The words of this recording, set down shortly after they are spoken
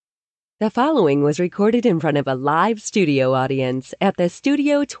The following was recorded in front of a live studio audience at the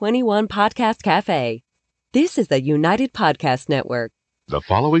Studio 21 Podcast Cafe. This is the United Podcast Network. The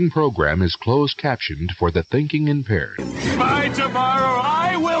following program is closed captioned for the thinking impaired. By tomorrow,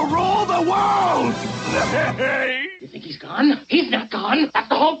 I will rule the world! You think he's gone? He's not gone. That's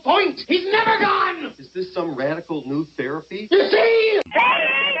the whole point. He's never gone. Is this some radical new therapy? You see?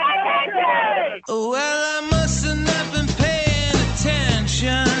 Well, I must have not been paying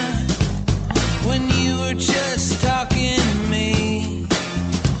attention when you were just talking to me.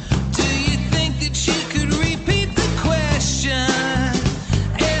 Do you think that you could repeat the question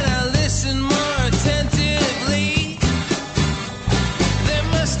and I listen more attentively? There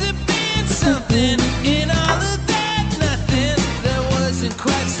must have been something in all of that nothing that wasn't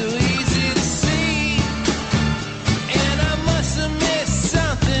quite so easy to see. And I must have missed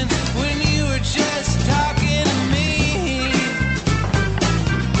something when you were just talking to me.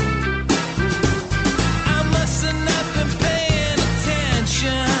 I must have not been paying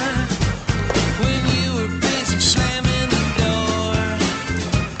attention when you were busy slamming the door.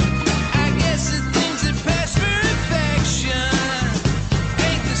 I guess the things that pass for affection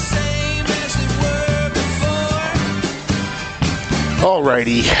ain't the same as they were before.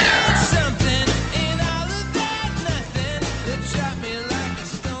 Alrighty. Something in all of that nothing that dropped me like a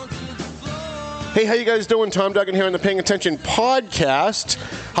stone to the floor. Hey, how you guys doing? Tom Duggan here on the Paying Attention podcast.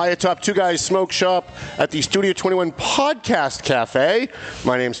 High atop Two Guys Smoke Shop at the Studio 21 Podcast Cafe.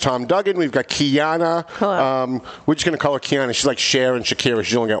 My name's Tom Duggan. We've got Kiana. Hello. We're just going to call her Kiana. She's like Cher and Shakira.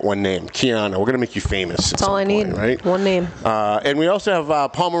 She's only got one name. Kiana. We're going to make you famous. That's all I need. Right? One name. And we also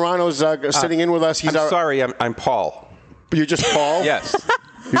have Paul Morano's sitting in with us. He's I'm sorry, I'm Paul. You're just Paul? Yes.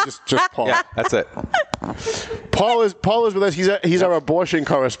 You're just Paul. Yeah, that's it. Paul is with us. He's our abortion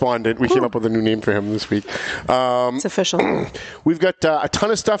correspondent. We came up with a new name for him this week. It's official. We've got a ton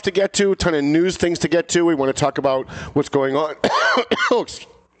of stuff to get to, a ton of news things to get to. We want to talk about what's going on.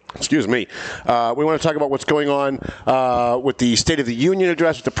 Excuse me. We want to talk about what's going on with the State of the Union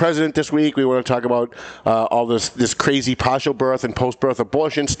address with the president this week. We want to talk about all this crazy partial birth and post-birth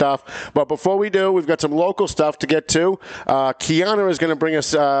abortion stuff. But before we do, we've got some local stuff to get to. Kiana is going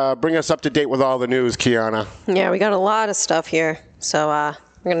to bring us up to date with all the news. Kiana. Yeah, we got a lot of stuff here. So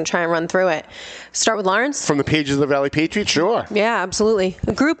we're going to try and run through it. Start with Lawrence. From the pages of the Valley Patriot? Sure. Yeah, absolutely.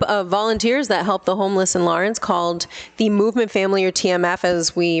 A group of volunteers that help the homeless in Lawrence, called the Movement Family, or TMF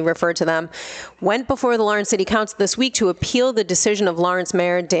as we refer to them, went before the Lawrence City Council this week to appeal the decision of Lawrence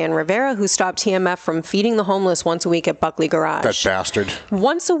Mayor Dan Rivera, who stopped TMF from feeding the homeless once a week at Buckley Garage. That bastard.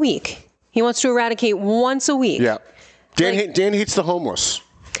 Once a week. He wants to eradicate once a week. Yeah. Dan hates the homeless.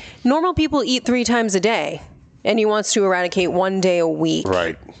 Normal people eat 3 times a day, and he wants to eradicate 1 day a week.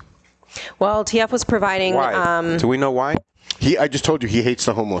 Right. Well, TF was providing... Why? Do we know why? I just told you he hates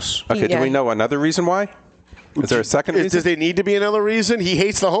the homeless. Okay, Yeah. do we know another reason why? Is there a second reason? Does there need to be another reason? He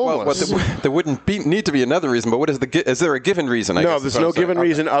hates the homeless. There wouldn't need to be another reason, but what is is there a given reason? No, there's no given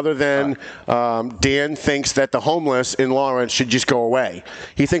reason other than Dan thinks that the homeless in Lawrence should just go away.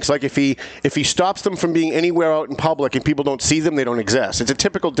 He thinks like if he stops them from being anywhere out in public and people don't see them, they don't exist. It's a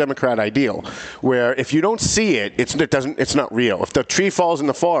typical Democrat ideal, where if you don't see it, it's not real. If the tree falls in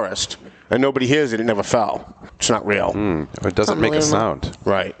the forest and nobody hears it, it never fell. It's not real. It doesn't make a sound.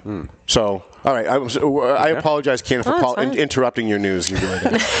 Right. So, all right. I apologize, Kiana, for interrupting your news. You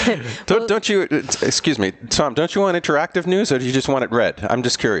Don't you? Excuse me, Tom. Don't you want interactive news, or do you just want it read? I'm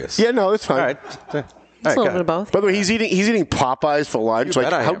just curious. Yeah, no, that's fine. All right. It's a little bit of both. By the way, he's eating Popeyes for lunch. You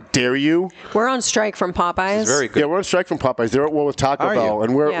Like, bet I how am. dare you? We're on strike from Popeyes. It's very good. Yeah, we're on strike from Popeyes. They're at war with Taco Are Bell, you?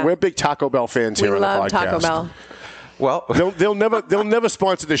 and we're big Taco Bell fans We here on the podcast. love Taco Bell. Well, They'll never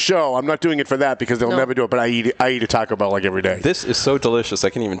sponsor the show. I'm not doing it for that because they'll never do it. But I eat a Taco Bell like every day. this is so delicious.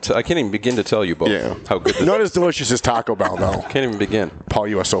 I can't even begin to tell you both how good this Not is. as delicious as Taco Bell, though. Can't even begin. Paul,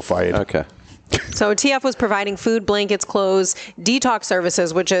 you are so fired. Okay. So TF was providing food, blankets, clothes, detox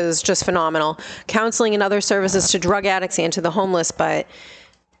services, which is just phenomenal, counseling and other services to drug addicts and to the homeless. But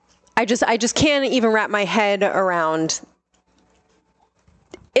I just can't even wrap my head around.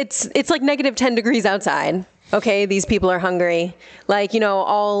 It's like negative 10 degrees outside. Okay, these people are hungry. Like,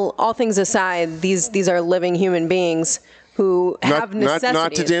 all things aside, these are living human beings who have necessities.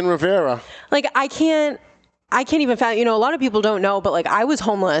 Not to Dan Rivera. Like, I can't even fathom, a lot of people don't know, but like I was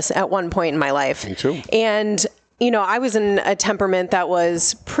homeless at one point in my life. Me too. And, I was in a temperament that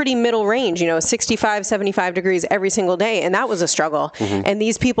was pretty middle range, 65, 75 degrees every single day. And that was a struggle. Mm-hmm. And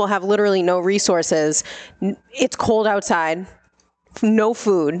these people have literally no resources. It's cold outside, no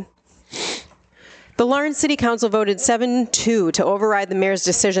food. The Lawrence City Council voted 7-2 to override the mayor's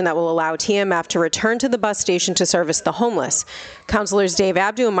decision that will allow TMF to return to the bus station to service the homeless. Councilors Dave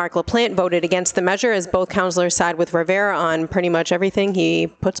Abdu and Mark LaPlante voted against the measure as both councilors side with Rivera on pretty much everything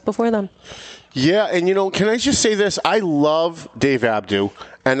he puts before them. Yeah, and can I just say this? I love Dave Abdu,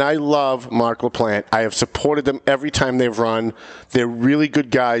 and I love Mark LaPlante. I have supported them every time they've run. They're really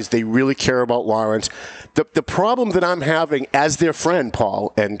good guys. They really care about Lawrence. The problem that I'm having as their friend,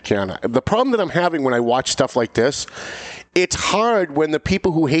 Paul and Kiana, the problem that I'm having when I watch stuff like this, it's hard when the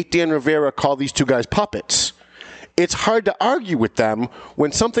people who hate Dan Rivera call these two guys puppets. It's hard to argue with them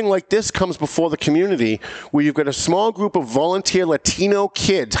when something like this comes before the community, where you've got a small group of volunteer Latino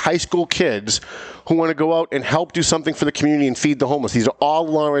kids, high school kids, who want to go out and help do something for the community and feed the homeless. These are all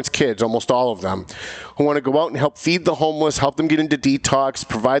Lawrence kids, almost all of them, who want to go out and help feed the homeless, help them get into detox,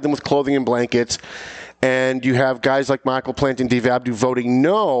 provide them with clothing and blankets. And you have guys like Mark LaPlante and Dave Abdu voting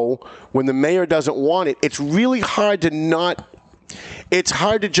no when the mayor doesn't want it. It's really hard to It's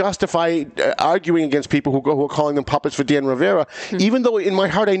hard to justify arguing against people who are calling them puppets for Dan Rivera, even though in my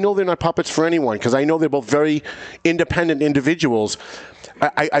heart I know they're not puppets for anyone, because I know they're both very independent individuals.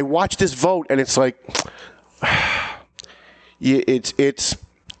 I watch this vote and it's like, it's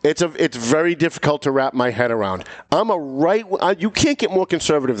very difficult to wrap my head around. You can't get more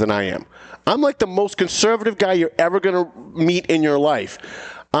conservative than I am. I'm like the most conservative guy you're ever going to meet in your life.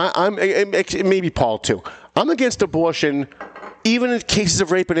 I'm maybe Paul too. I'm against abortion, even in cases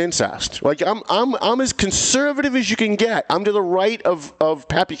of rape and incest. Like I'm as conservative as you can get. I'm to the right of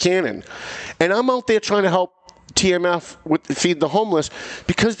Pat Buchanan, and I'm out there trying to help TMF with feed the homeless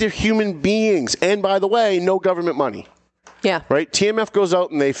because they're human beings. And by the way, no government money. Yeah. Right? TMF goes out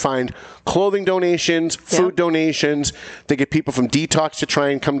and they find clothing donations, food donations. They get people from detox to try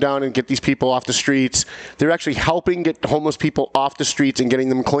and come down and get these people off the streets. They're actually helping get homeless people off the streets and getting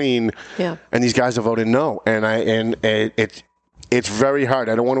them clean. Yeah. And these guys have voted no. And it's very hard.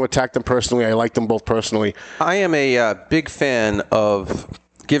 I don't want to attack them personally. I like them both personally. I am a big fan of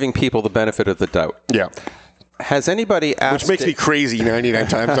giving people the benefit of the doubt. Yeah. Has anybody asked... Which makes me crazy 99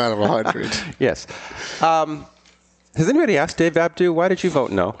 times out of 100. Yes. Has anybody asked Dave Abdu, why did you vote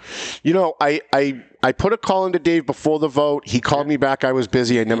no? I put a call into Dave before the vote. He called me back. I was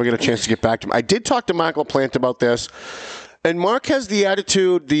busy. I never got a chance to get back to him. I did talk to Mark LaPlante about this. And Mark has the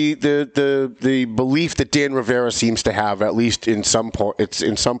attitude, the belief that Dan Rivera seems to have, at least in some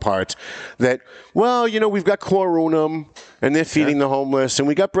parts, that, well, we've got Quorunum, and they're feeding the homeless, and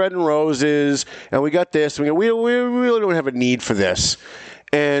we got Bread and Roses, and we got this, and we really don't have a need for this.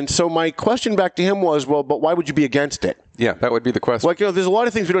 And so my question back to him was, well, but why would you be against it? Yeah, that would be the question. Like, there's a lot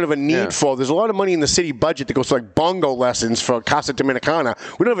of things we don't have a need for. There's a lot of money in the city budget that goes to like bongo lessons for Casa Dominicana.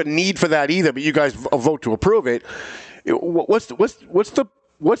 We don't have a need for that either, but you guys vote to approve it. What's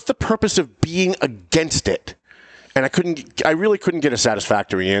the purpose of being against it? And I really couldn't get a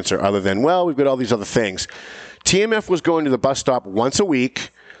satisfactory answer other than, well, we've got all these other things. TMF was going to the bus stop once a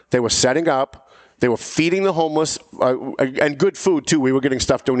week. They were setting up. They were feeding the homeless, and good food, too. We were getting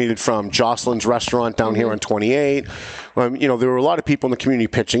stuff donated from Jocelyn's restaurant down here on 28. There were a lot of people in the community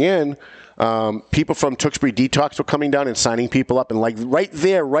pitching in. People from Tewksbury Detox were coming down and signing people up and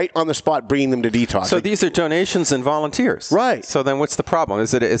right on the spot, bringing them to detox. So these are donations and volunteers. Right. So then what's the problem?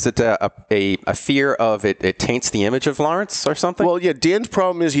 Is it a fear of it taints the image of Lawrence or something? Well, yeah, Dan's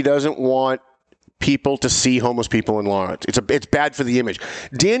problem is he doesn't want people to see homeless people in Lawrence. It's bad for the image.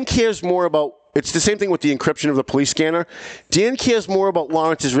 Dan cares more about... It's the same thing with the encryption of the police scanner. Dan cares more about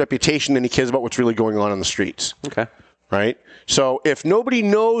Lawrence's reputation than he cares about what's really going on the streets. Okay. Right? So if nobody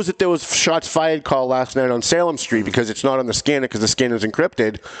knows that there was shots fired call last night on Salem Street because it's not on the scanner because the scanner is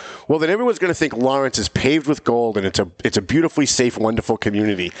encrypted, well, then everyone's going to think Lawrence is paved with gold and it's a beautifully safe, wonderful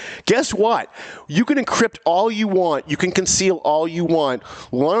community. Guess what? You can encrypt all you want. You can conceal all you want.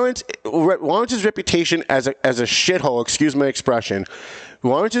 Lawrence's reputation as a shithole, excuse my expression,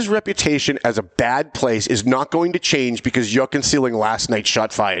 Lawrence's reputation as a bad place is not going to change because you're concealing last night's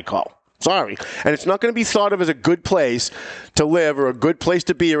shot fired call. Sorry. And it's not going to be thought of as a good place to live or a good place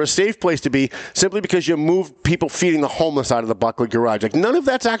to be or a safe place to be simply because you moved people feeding the homeless out of the Buckley garage. Like, none of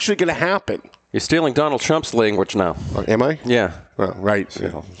that's actually going to happen. You're stealing Donald Trump's language now. Am I? Yeah. Oh, right.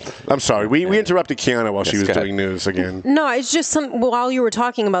 Yeah. I'm sorry. We interrupted Kiana while she was doing news again. No, it's just while you were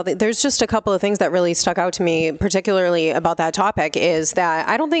talking about it, there's just a couple of things that really stuck out to me, particularly about that topic, is that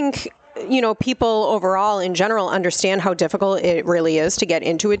I don't think people overall in general understand how difficult it really is to get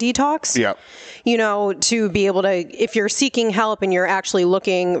into a detox. Yeah. To be able to, if you're seeking help and you're actually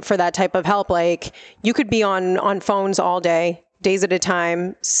looking for that type of help, like you could be on phones all day, days at a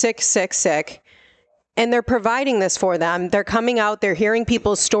time, sick. and they're providing this for them. They're coming out, they're hearing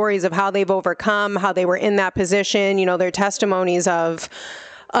people's stories of how they've overcome, how they were in that position, their testimonies of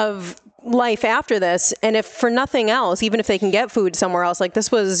life after this. And if for nothing else, even if they can get food somewhere else, like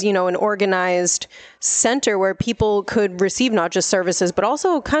this was, an organized center where people could receive not just services, but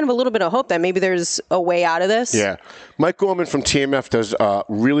also kind of a little bit of hope that maybe there's a way out of this. Yeah. Mike Gorman from TMF does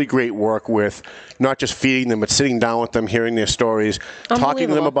really great work with not just feeding them, but sitting down with them, hearing their stories, talking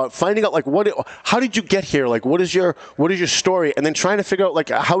to them about finding out how did you get here? Like, what is your story? And then trying to figure out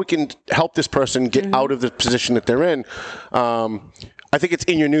how we can help this person get out of the position that they're in. I think it's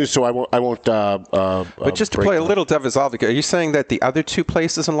in your news, so I won't. But just to play a little devil's advocate, are you saying that the other two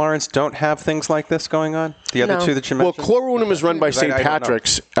places in Lawrence don't have things like this going on? The other two that you mentioned? Well, Quorunum is run by St.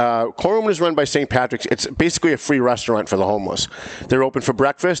 Patrick's. Quorunum is run by St. Patrick's. It's basically a free restaurant for the homeless. They're open for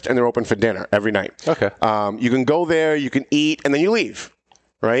breakfast and they're open for dinner every night. Okay. You can go there, you can eat, and then you leave.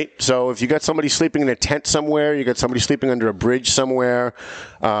 Right? So if you got somebody sleeping in a tent somewhere, you got somebody sleeping under a bridge somewhere,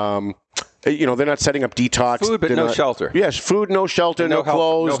 they're not setting up detox. Food, but no shelter. Yes, food, no shelter, no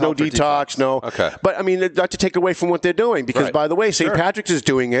clothes, no detox, no. Okay. But, not to take away from what they're doing, because, by the way, St. Patrick's is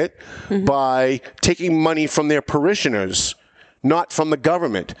doing it by taking money from their parishioners, not from the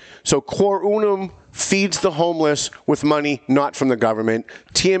government. So Quorunum feeds the homeless with money not from the government.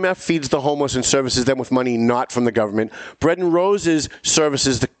 TMF feeds the homeless and services them with money not from the government. Bread and Roses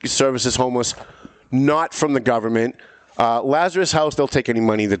services homeless not from the government. Lazarus House, they'll take any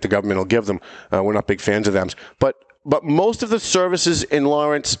money that the government will give them. We're not big fans of them. But most of the services in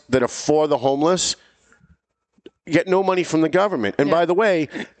Lawrence that are for the homeless get no money from the government. And by the way,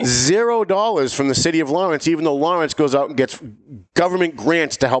 $0 from the city of Lawrence, even though Lawrence goes out and gets government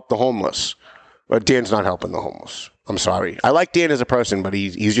grants to help the homeless. Dan's not helping the homeless. I'm sorry. I like Dan as a person, but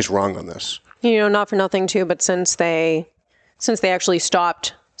he's just wrong on this. Not for nothing too, but since they actually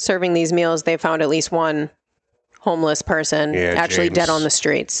stopped serving these meals, they found at least one homeless person actually dead on the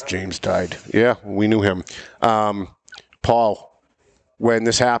streets. James died. Yeah, we knew him. Paul, when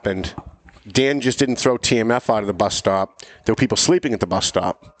this happened, Dan just didn't throw TMF out of the bus stop. There were people sleeping at the bus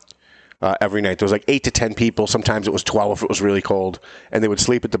stop every night. There was 8 to 10 people. Sometimes it was 12 if it was really cold. And they would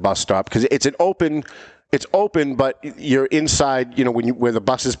sleep at the bus stop because it's open, but you're inside, where the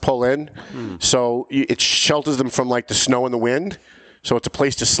buses pull in. So it shelters them from the snow and the wind. So it's a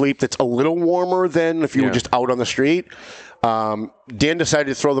place to sleep that's a little warmer than if you were just out on the street. Dan decided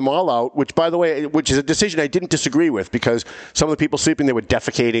to throw them all out, which is a decision I didn't disagree with, because some of the people sleeping there were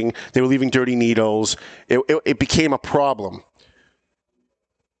defecating. They were leaving dirty needles. It became a problem.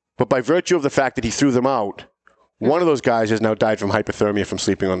 But by virtue of the fact that he threw them out, one of those guys has now died from hypothermia from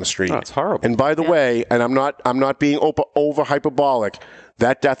sleeping on the street. That's horrible. And by the way, and I'm not being over hyperbolic,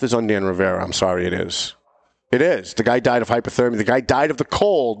 that death is on Dan Rivera. I'm sorry, it is. It is. The guy died of hypothermia. The guy died of the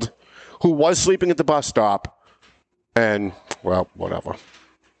cold, who was sleeping at the bus stop. And, well, whatever.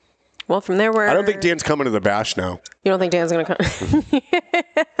 Well, from there, I don't think Dan's coming to the bash now. You don't think Dan's going to come?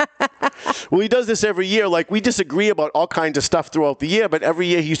 Well, he does this every year. We disagree about all kinds of stuff throughout the year, but every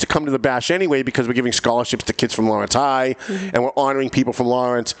year he used to come to the bash anyway, because we're giving scholarships to kids from Lawrence High, and we're honoring people from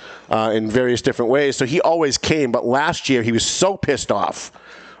Lawrence in various different ways. So he always came. But last year he was so pissed off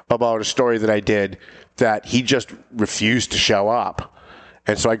about a story that I did that he just refused to show up.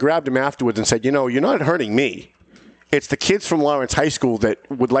 And so I grabbed him afterwards and said, you're not hurting me. It's the kids from Lawrence High School that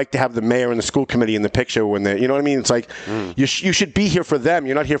would like to have the mayor and the school committee in the picture when they, you know what I mean? It's you should be here for them.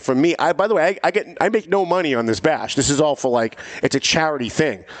 You're not here for me. By the way, I make no money on this bash. This is all for it's a charity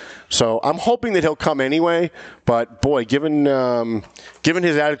thing. So I'm hoping that he'll come anyway. But boy, given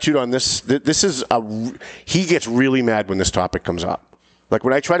his attitude on this is he gets really mad when this topic comes up.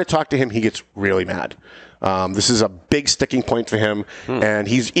 When I try to talk to him, he gets really mad. This is a big sticking point for him. And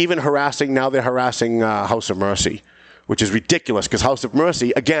he's even harassing, now they're harassing House of Mercy, which is ridiculous, because House of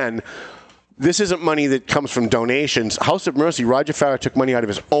Mercy, again, this isn't money that comes from donations. House of Mercy, Roger Farah took money out of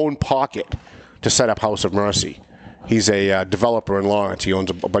his own pocket to set up House of Mercy. He's a developer in Lawrence. He owns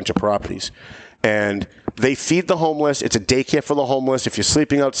a bunch of properties. And they feed the homeless. It's a daycare for the homeless. If you're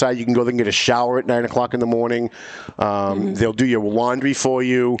sleeping outside, you can go there and get a shower at 9 o'clock in the morning. They'll do your laundry for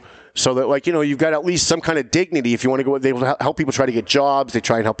you. So that, you've got at least some kind of dignity. If you want to go, they will help people try to get jobs. They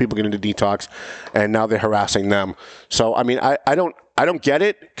try and help people get into detox. And now they're harassing them. So, I don't get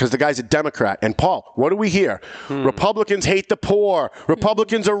it, because the guy's a Democrat. And Paul, what do we hear? Republicans hate the poor.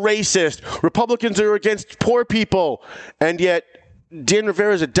 Republicans are racist. Republicans are against poor people. And yet, Dan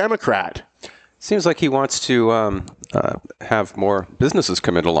Rivera is a Democrat. Seems like he wants to have more businesses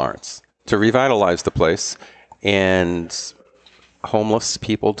come into Lawrence to revitalize the place, and homeless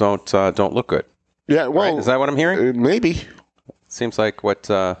people don't look good. Yeah, well, right? Is that what I'm hearing? Maybe. Seems like what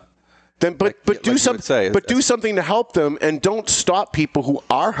Then, but do something to help them, and don't stop people who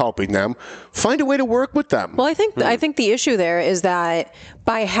are helping them. Find a way to work with them. Well, I think the issue there is that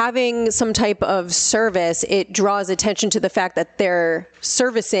by having some type of service, it draws attention to the fact that they're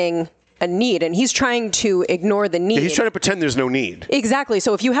servicing a need, and he's trying to ignore the need. Yeah, he's trying to pretend there's no need. Exactly.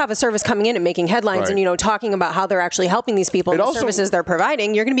 So if you have a service coming in and making headlines and talking about how they're actually helping these people and the services they're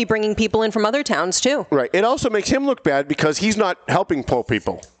providing, you're going to be bringing people in from other towns too. Right. It also makes him look bad because he's not helping poor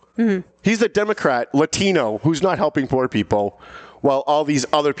people. Mm-hmm. He's the Democrat, Latino, who's not helping poor people while all these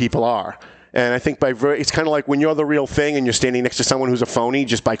other people are. And I think it's kind of like when you're the real thing and you're standing next to someone who's a phony,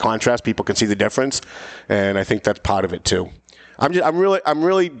 just by contrast, people can see the difference. And I think that's part of it too. I'm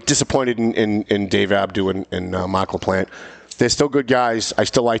really disappointed in Dave Abdu and Mark LaPlante. They're still good guys. I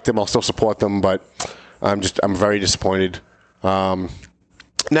still like them. I'll still support them, but I'm very disappointed.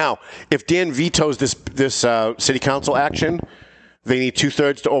 Now, if Dan vetoes this city council action, they need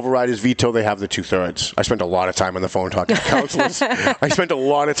 2/3 to override his veto. They have the 2/3. I spent a lot of time on the phone talking to councilors. I spent a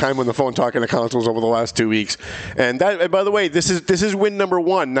lot of time on the phone talking to councilors over the last 2 weeks. And by the way, this is win number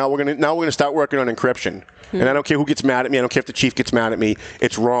one. Now we're gonna start working on encryption. And I don't care who gets mad at me. I don't care if the chief gets mad at me.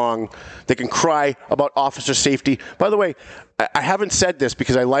 It's wrong. They can cry about officer safety. By the way, I haven't said this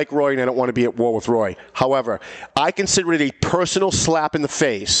because I like Roy and I don't want to be at war with Roy. However, I consider it a personal slap in the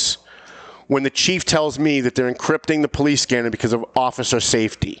face when the chief tells me that they're encrypting the police scanner because of officer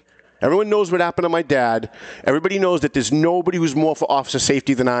safety. Everyone knows what happened to my dad. Everybody knows that there's nobody who's more for officer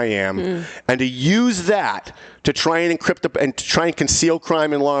safety than I am. And to use that to try and encrypt and to try and conceal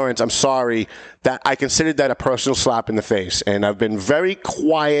crime in Lawrence, I'm sorry, that I considered that a personal slap in the face. And I've been very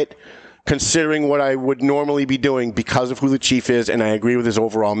quiet considering what I would normally be doing because of who the chief is, and I agree with his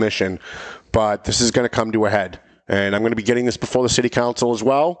overall mission. But this is going to come to a head. And I'm going to be getting this before the city council as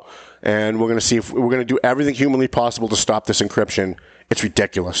well. And we're going to see if we're going to do everything humanly possible to stop this encryption. It's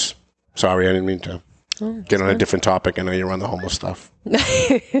ridiculous. Sorry, I didn't mean to get on a different topic. I know you're on the homeless stuff.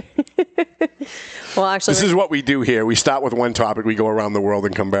 Well, actually, this is what we do here. We start with one topic, we go around the world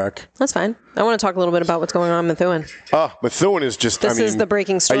and come back. That's fine. I want to talk a little bit about what's going on in Methuen. Oh, Methuen is just, This is the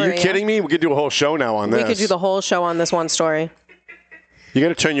breaking story. Are you kidding me? We could do a whole show now on this. We could do the whole show on this one story. You got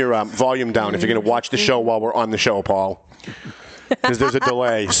to turn your volume down if you're going to watch the show while we're on the show, Paul. Because there's a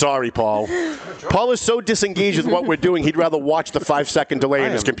delay. Sorry, Paul. Paul is so disengaged with what we're doing, he'd rather watch the 5-second delay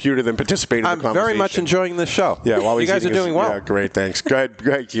in his computer than participate in the conversation. I'm very much enjoying this show. Yeah, while you guys are doing well. Yeah, great, thanks. Go ahead,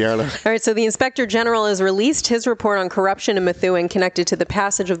 Kiana. All right, so the Inspector General has released his report on corruption in Methuen connected to the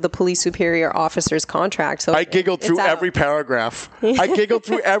passage of the police superior officer's contract. So I giggled through every paragraph. I giggled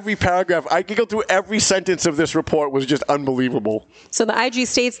through every paragraph. I giggled through every sentence of this report. Was just unbelievable. So the IG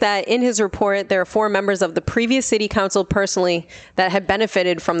states that in his report, there are 4 members of the previous city council personally that had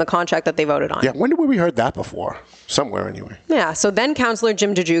benefited from the contract that they voted on. Yeah, when did we heard that before? Somewhere, anyway. Yeah, so then Councillor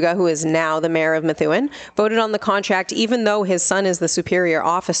Jim DeJuga, who is now the mayor of Methuen, voted on the contract even though his son is the superior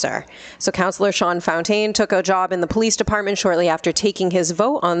officer. So Councillor Sean Fontaine took a job in the police department shortly after taking his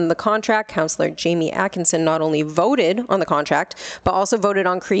vote on the contract. Councillor Jamie Atkinson not only voted on the contract, but also voted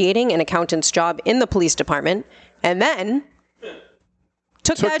on creating an accountant's job in the police department, and then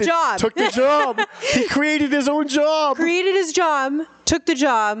took the job. He created his own job. Created his job, took the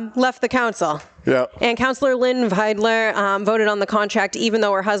job, left the council. Yeah. And Councillor Lynn Veidler voted on the contract even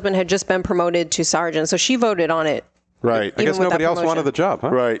though her husband had just been promoted to sergeant. So she voted on it. Right. I guess nobody else wanted the job,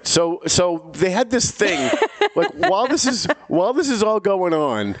 huh? Right. So they had this thing, like while this is all going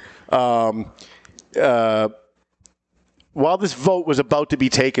on, while this vote was about to be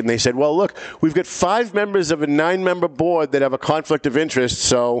taken, they said, well, look, we've got 5 members of a 9-member board that have a conflict of interest.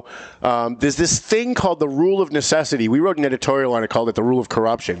 So there's this thing called the rule of necessity. We wrote an editorial on it, called it the rule of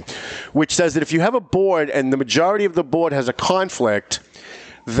corruption, which says that if you have a board and the majority of the board has a conflict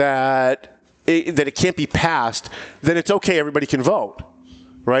that it can't be passed, then it's okay, everybody can vote.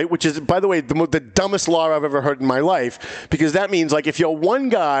 Right? Which is, by the way, the dumbest law I've ever heard in my life, because that means, like, if you're one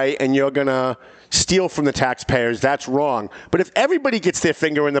guy and you're going to steal from the taxpayers, that's wrong. But if everybody gets their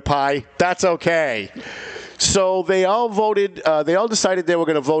finger in the pie, that's okay. So they all voted, they all decided they were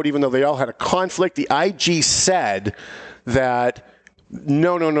going to vote even though they all had a conflict. The IG said that,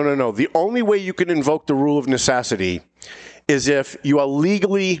 no. The only way you can invoke the rule of necessity is if you are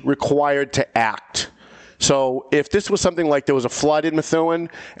legally required to act. So if this was something like there was a flood in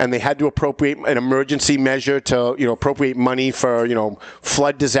Methuen and they had to appropriate an emergency measure to, appropriate money for,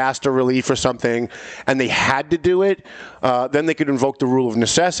 flood disaster relief or something, and they had to do it, then they could invoke the rule of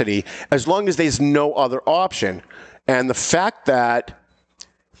necessity as long as there's no other option. And the fact that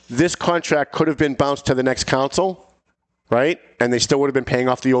this contract could have been bounced to the next council, right? And they still would have been paying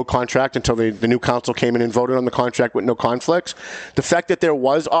off the old contract until the new council came in and voted on the contract with no conflicts. The fact that there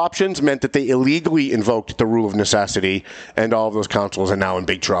was options meant that they illegally invoked the rule of necessity, and all of those councils are now in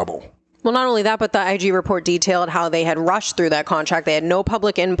big trouble. Well, not only that, but the IG report detailed how they had rushed through that contract. They had no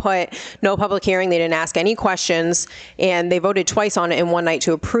public input, no public hearing. They didn't ask any questions, and they voted twice on it in one night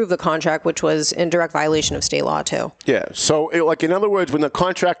to approve the contract, which was in direct violation of state law, too. Yeah. So, in other words, when the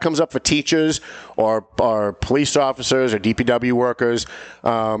contract comes up for teachers or police officers or DPW workers,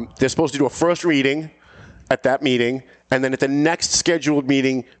 they're supposed to do a first reading at that meeting, and then at the next scheduled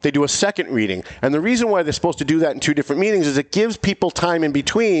meeting, they do a second reading. And the reason why they're supposed to do that in two different meetings is it gives people time in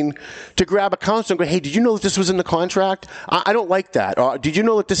between to grab a counsel and go, hey, did you know that this was in the contract? I don't like that. Or, did you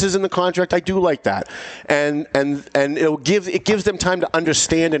know that this is in the contract? I do like that. And it gives them time to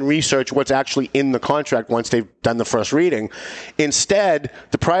understand and research what's actually in the contract once they've done the first reading. Instead,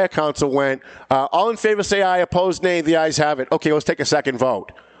 the prior counsel went, all in favor say aye, opposed nay, the ayes have it. Okay, let's take a second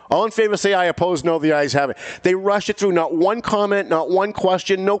vote. All in favor say aye, opposed no, the ayes have it. They rush it through, not one comment, not one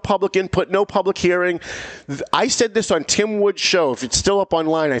question, no public input, no public hearing. I said this on Tim Wood's show. If it's still up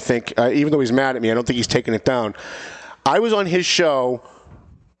online, I think, even though he's mad at me, I don't think he's taken it down. I was on his show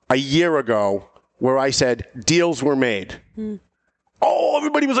a year ago where I said deals were made. Oh,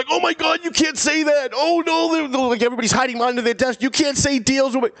 everybody was like, oh my God, you can't say that. Oh no, they're like everybody's hiding under their desk. You can't say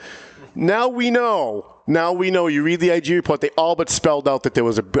deals were made. Now we know. You read the IG report, they all but spelled out that there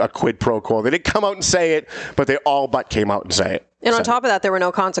was a quid pro quo. They didn't come out and say it, but they all but came out and say it. And on top of that, there were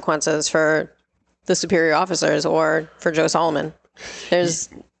no consequences for the superior officers or for Joe Solomon. They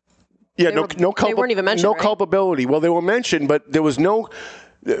weren't even mentioned, no right? culpability. Well, they were mentioned, but there was no...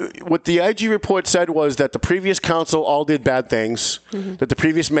 What the IG report said was that the previous council all did bad things, that the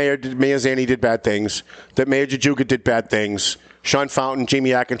previous Mayor Zanni did bad things, that Mayor Jajuga did bad things, Sean Fountain,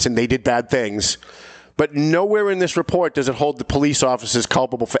 Jamie Atkinson, they did bad things. But nowhere in this report does it hold the police officers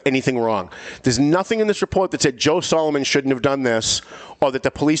culpable for anything wrong. There's nothing in this report that said Joe Solomon shouldn't have done this, or that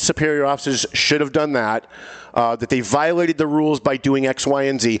the police superior officers should have done that, that they violated the rules by doing X, Y,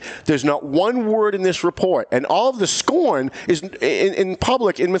 and Z. There's not one word in this report. And all of the scorn is in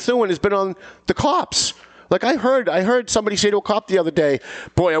public in Methuen has been on the cops. Like I heard somebody say to a cop the other day,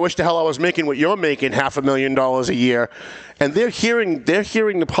 boy, I wish the hell I was making what you're making, $500,000 a year. And they're hearing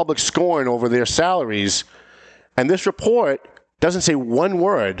the public scorn over their salaries. And this report doesn't say one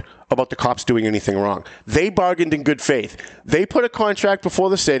word about the cops doing anything wrong. They bargained in good faith. They put a contract before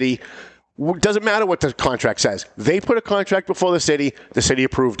the city. Doesn't matter what the contract says. They put a contract before the city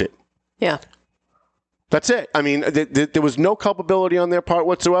approved it. Yeah. That's it. I mean, there was no culpability on their part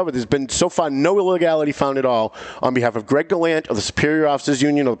whatsoever. There's been so far no illegality found at all on behalf of Greg Gallant or the Superior Officers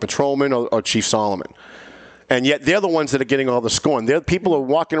Union or the Patrolman or Chief Solomon. And yet they're the ones that are getting all the scorn. People are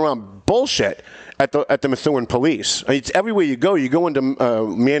walking around bullshit at the Methuen police. I mean, it's everywhere you go. You go into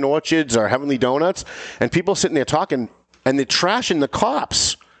Man Orchards or Heavenly Donuts, and people sitting there talking, and they're trashing the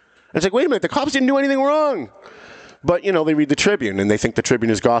cops. And it's like, wait a minute, the cops didn't do anything wrong. But, they read the Tribune, and they think the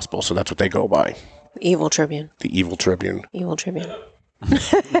Tribune is gospel, so that's what they go by. Evil Tribune. The Evil Tribune. Evil Tribune.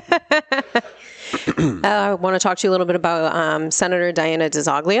 I want to talk to you a little bit about Senator Diana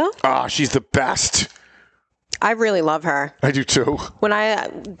DiZoglio. Ah, she's the best. I really love her. I do too.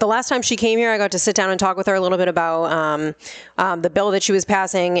 The last time she came here, I got to sit down and talk with her a little bit about the bill that she was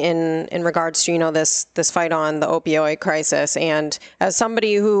passing in regards to, this fight on the opioid crisis. And as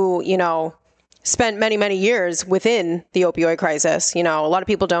somebody who, spent many, many years within the opioid crisis, a lot of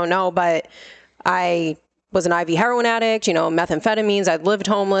people don't know, but I was an IV heroin addict, methamphetamines. I'd lived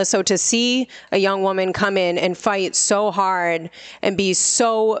homeless. So to see a young woman come in and fight so hard and be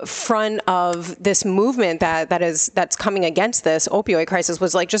so front of this movement that's coming against this opioid crisis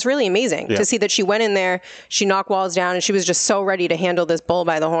was just really amazing. Yeah. To see that she went in there, she knocked walls down, and she was just so ready to handle this bull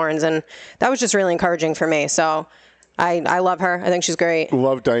by the horns. And that was just really encouraging for me. So I love her. I think she's great.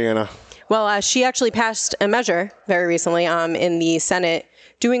 Love Diana. Well, she actually passed a measure very recently in the Senate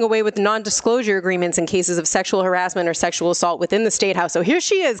doing away with non-disclosure agreements in cases of sexual harassment or sexual assault within the State House. So here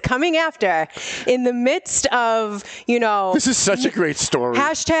she is coming after in the midst of, This is such a great story.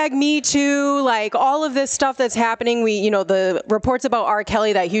 #MeToo, all of this stuff that's happening. The reports about R.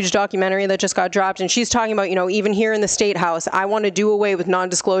 Kelly, that huge documentary that just got dropped, and she's talking about, even here in the State House, I want to do away with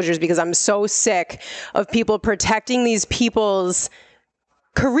non-disclosures because I'm so sick of people protecting these people's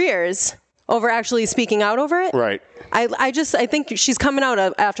careers over actually speaking out over it. Right. I think she's coming out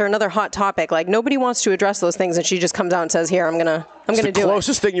after another hot topic. Nobody wants to address those things, and she just comes out and says, "Here, I'm gonna do it." The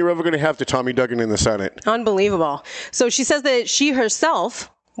closest thing you're ever going to have to Tommy Duggan in the Senate. Unbelievable. So she says that she herself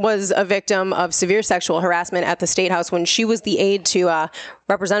was a victim of severe sexual harassment at the State House when she was the aide to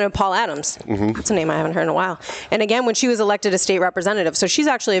Representative Paul Adams. That's a name I haven't heard in a while. And again, when she was elected a state representative. So she's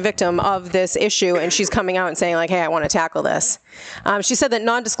actually a victim of this issue, and she's coming out and saying, like, hey, I want to tackle this. She said that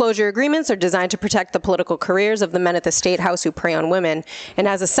non-disclosure agreements are designed to protect the political careers of the men at the State House who prey on women. And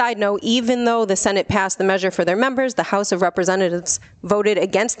as a side note, even though the Senate passed the measure for their members, the House of Representatives voted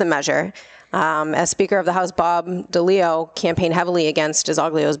against the measure. As Speaker of the House, Bob DeLeo campaigned heavily against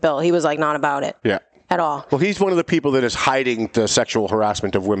DeZoglio's bill. He was like not about it. Yeah. At all. Well, he's one of the people that is hiding the sexual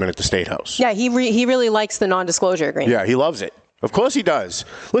harassment of women at the State House. Yeah, he really likes the non-disclosure agreement. Yeah, he loves it. Of course he does.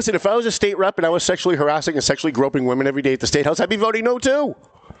 Listen, if I was a state rep and I was sexually harassing and sexually groping women every day at the State House, I'd be voting no too.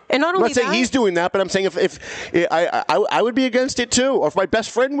 And not I'm only not saying that, he's doing that, but I'm saying if I would be against it too. Or if my best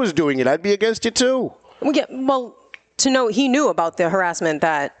friend was doing it, I'd be against it too. well, to know he knew about the harassment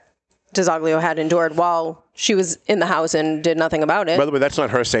that DeZoglio had endured while she was in the House and did nothing about it. By the way, that's not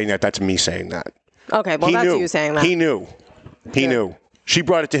her saying that. That's me saying that. Okay, well, that's you saying that. He knew. He knew. She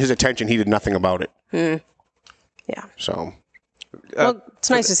brought it to his attention. He did nothing about it. Yeah. So. Well, it's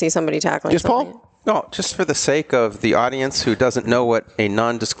nice to see somebody tackling Yes, something. Paul? No, just for the sake of the audience who doesn't know what a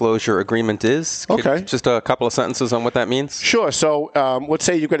non-disclosure agreement is. Okay. Just a couple of sentences on what that means. Sure. So let's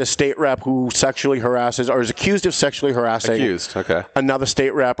say you've got a state rep who sexually harasses or is accused of sexually harassing Okay. another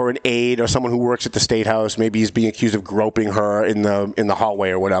state rep or an aide or someone who works at the State House. Maybe he's being accused of groping her in the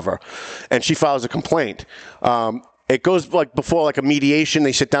hallway or whatever. And she files a complaint. It goes like before like a mediation.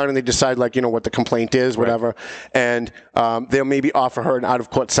 They sit down and they decide like, you know, what the complaint is, whatever. Right. And they'll maybe offer her an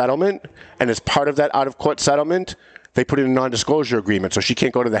out-of-court settlement. And as part of that out-of-court settlement, they put in a non-disclosure agreement. So she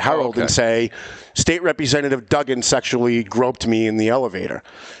can't go to the Herald and say, State Representative Duggan sexually groped me in the elevator.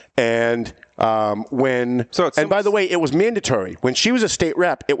 And and by the way, it was mandatory. When she was a state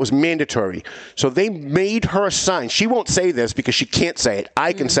rep, it was mandatory. So they made her sign. She won't say this because she can't say it.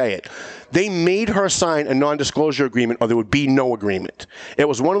 I can say it. They made her sign a non-disclosure agreement or there would be no agreement. It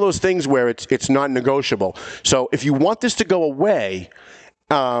was one of those things where it's non-negotiable. So if you want this to go away,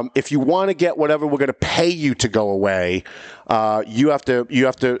 if you want to get whatever we're going to pay you to go away, you have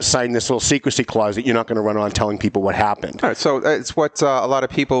to sign this little secrecy clause that you're not going to run around telling people what happened. All right, so it's what a lot of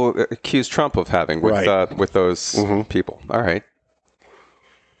people accuse Trump of having with those people. All right.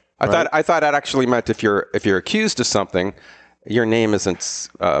 I thought that actually meant if you're accused of something, your name isn't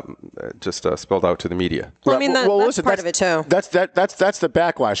just spelled out to the media. Well, I mean, that's part of it too. That's the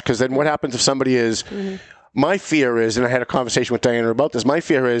backlash, because then what happens if somebody is. My fear is, and I had a conversation with Diana about this, my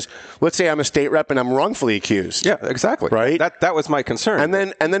fear is, let's say I'm a state rep and I'm wrongfully accused. Yeah, exactly. Right? That was my concern.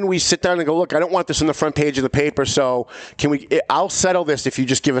 And then we sit down and go, look, I don't want this on the front page of the paper, so I'll settle this if you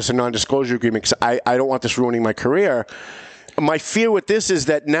just give us a non-disclosure agreement, because I don't want this ruining my career. My fear with this is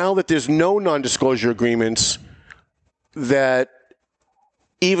that now that there's no non-disclosure agreements, that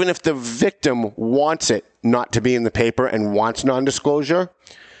even if the victim wants it not to be in the paper and wants non-disclosure,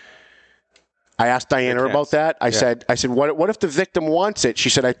 I asked Diana about that. I said, what if the victim wants it?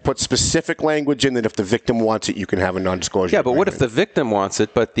 She said, I put specific language in that if the victim wants it, you can have a non-disclosure. Yeah, but what if the victim wants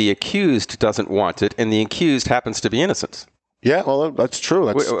it, but the accused doesn't want it, and the accused happens to be innocent? Yeah, well, that's true.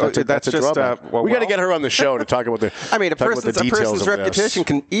 That's a drawback. We got to get her on the show to talk about the. I mean, a person's reputation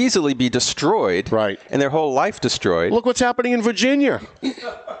can easily be destroyed, right, and their whole life destroyed. Look what's happening in Virginia.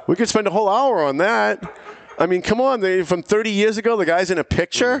 We could spend a whole hour on that. I mean, come on. From 30 years ago, the guy's in a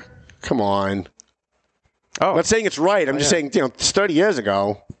picture. Come on. I'm not saying it's right. I'm just saying, it's 30 years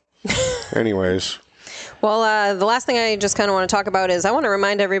ago. Anyways. Well, the last thing I just kind of want to talk about is I want to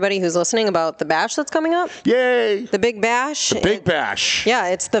remind everybody who's listening about the bash that's coming up. Yay! The Big Bash. The Big Bash. Yeah,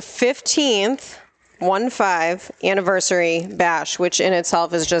 it's the 15th 15 anniversary bash, which in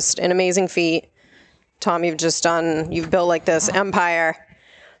itself is just an amazing feat. Tom, you've built like this empire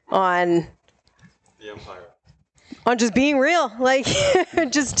on just being real, like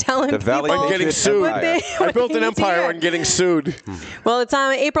just telling people. On getting sued. I built an empire on getting sued. Well, it's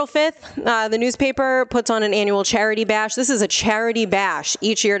on April 5th. The newspaper puts on an annual charity bash. This is a charity bash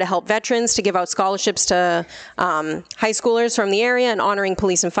each year to help veterans, to give out scholarships to high schoolers from the area, and honoring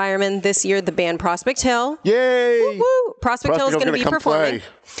police and firemen. This year, the band Prospect Hill. Yay! Woo-woo. Prospect Hill is going to be performing. Play.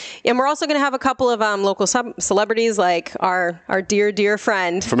 And we're also going to have a couple of local celebrities, like our dear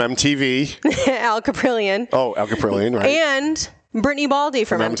friend from MTV, Al Caprillion. Oh, Al Caprillion, right? And Brittany Baldy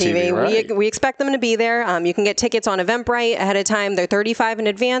from MTV. Right. We expect them to be there. You can get tickets on Eventbrite ahead of time. They're $35 in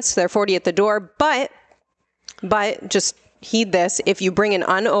advance. They're $40 at the door. But just heed this: if you bring an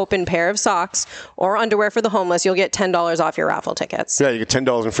unopened pair of socks or underwear for the homeless, you'll get $10 off your raffle tickets. Yeah, you get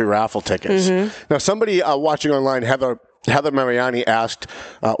 $10 in free raffle tickets. Now, somebody watching online, Heather Mariani asked,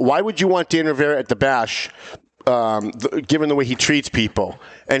 why would you want Dan Rivera at the bash given the way he treats people.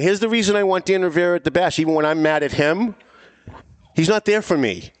 And here's the reason I want Dan Rivera at the bash. Even when I'm mad at him, he's not there for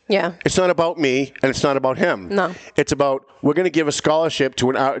me. Yeah. It's not about me, and it's not about him. No. It's about, we're going to give a scholarship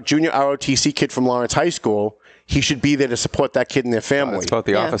to a junior ROTC kid from Lawrence High School. He should be there to support that kid and their family. It's about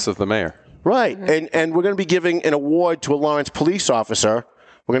the office of the mayor. Right. And we're going to be giving an award to a Lawrence police officer.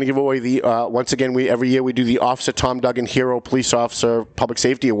 We're going to give away the, once again, every year we do the Officer Tom Duggan Hero Police Officer Public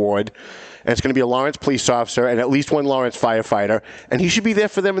Safety Award. And it's going to be a Lawrence police officer and at least one Lawrence firefighter. And he should be there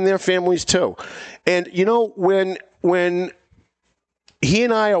for them and their families, too. And, you know, when he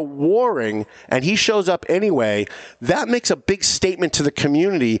and I are warring and he shows up anyway, that makes a big statement to the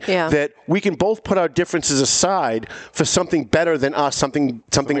community that we can both put our differences aside for something better than us, something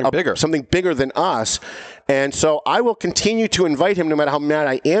bigger than us. And so I will continue to invite him no matter how mad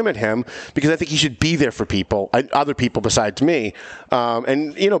I am at him, because I think he should be there for people, other people besides me.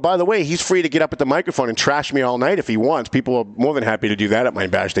 And, you know, by the way, he's free to get up at the microphone and trash me all night if he wants. People are more than happy to do that at my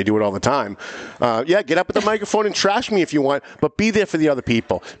bash. They do it all the time. Get up at the microphone and trash me if you want, but be there for the other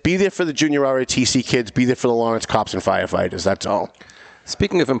people. Be there for the junior ROTC kids. Be there for the Lawrence cops and firefighters. That's all.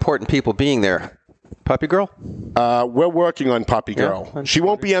 Speaking of important people being there, Puppy Girl? We're working on Puppy Girl. Yeah, she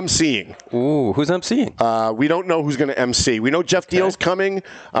won't be emceeing. Ooh, who's emceeing? We don't know who's going to MC. We know Jeff Deal's coming.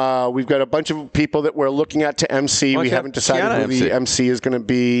 We've got a bunch of people that we're looking at to MC. We haven't decided who the MC is going to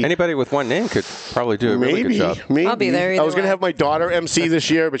be. Anybody with one name could probably do a really good job. Maybe. I'll be there either I was going to have my daughter MC this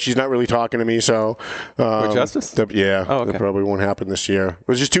year, but she's not really talking to me. So, with Justice? That probably won't happen this year. It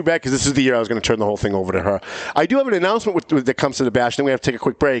was just too bad because this is the year I was going to turn the whole thing over to her. I do have an announcement that comes to the bash. Then we have to take a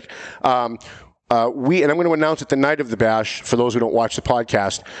quick break. And I'm going to announce it the night of the bash for those who don't watch the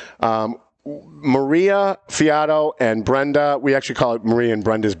podcast. Maria Fiato and Brenda, we actually call it Maria and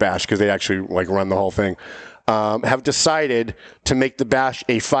Brenda's bash because they actually run the whole thing, have decided to make the bash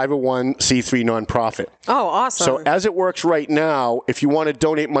a 501c3 nonprofit. Oh, awesome. So as it works right now, if you want to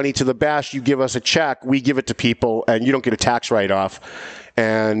donate money to the bash, you give us a check, we give it to people, and you don't get a tax write-off.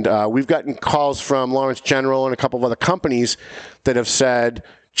 And we've gotten calls from Lawrence General and a couple of other companies that have said,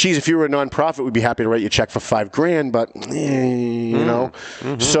 geez, if you were a nonprofit, we'd be happy to write you a check for $5,000, but you know.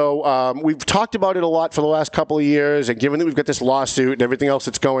 Mm-hmm. So we've talked about it a lot for the last couple of years, and given that we've got this lawsuit and everything else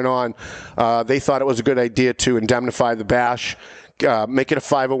that's going on, they thought it was a good idea to indemnify the bash. Make it a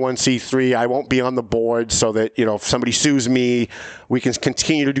 501c3. I won't be on the board so that, you know, if somebody sues me, we can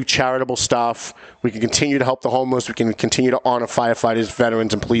continue to do charitable stuff. We can continue to help the homeless. We can continue to honor firefighters,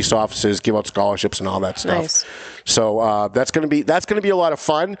 veterans, and police officers, give out scholarships and all that stuff. Nice. So that's going to be a lot of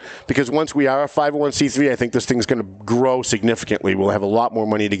fun, because once we are a 501c3, I think this thing's going to grow significantly. We'll have a lot more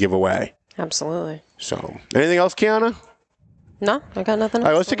money to give away. Absolutely. So anything else, Kiana? No, I got nothing else.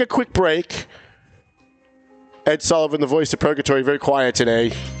 All right, let's take a quick break. Ed Sullivan, the voice of Purgatory, very quiet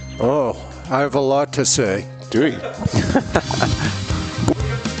today. Oh, I have a lot to say. Do you?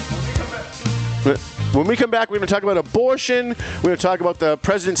 When we come back, we're going to talk about abortion. We're going to talk about the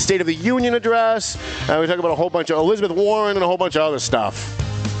President's State of the Union address. And we're going to talk about a whole bunch of Elizabeth Warren and a whole bunch of other stuff.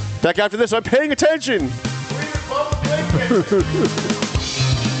 Back after this, I'm paying attention.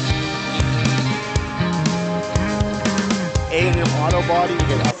 A&M Auto Body. We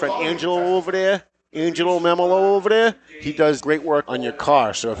got our friend Angelo over there. Angelo Memolo over there. He does great work on your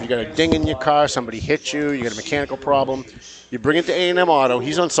car. So if you got a ding in your car, somebody hit you, you got a mechanical problem, you bring it to A&M Auto.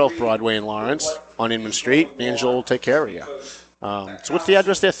 He's on South Broadway in Lawrence on Inman Street. Angelo will take care of you. So what's the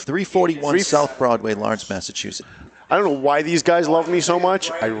address there? 341 South Broadway, Lawrence, Massachusetts. I don't know why these guys love me so much.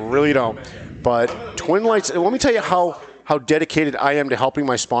 I really don't. But Twin Lights, let me tell you how dedicated I am to helping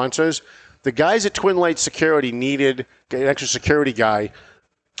my sponsors. The guys at Twin Lights Security needed an extra security guy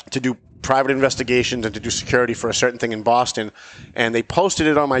to do private investigations and to do security for a certain thing in Boston. And they posted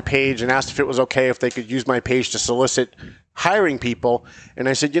it on my page and asked if it was okay if they could use my page to solicit hiring people. And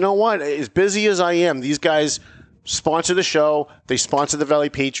I said, you know what? As busy as I am, these guys sponsor the show. They sponsor the Valley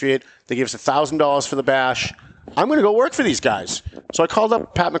Patriot. They give us $1,000 for the bash. I'm going to go work for these guys. So I called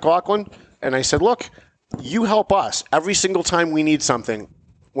up Pat McLaughlin and I said, look, you help us every single time we need something.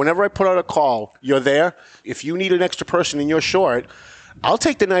 Whenever I put out a call, you're there. If you need an extra person and you're short, I'll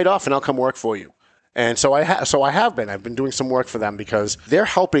take the night off and I'll come work for you. And so I have been. I've been doing some work for them because they're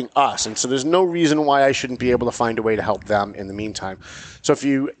helping us. And so there's no reason why I shouldn't be able to find a way to help them in the meantime. So if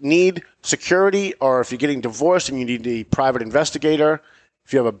you need security, or if you're getting divorced and you need a private investigator,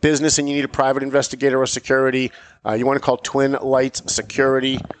 if you have a business and you need a private investigator or security, you want to call Twin Lights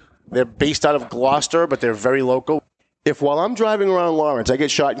Security. They're based out of Gloucester, but they're very local. If while I'm driving around Lawrence, I get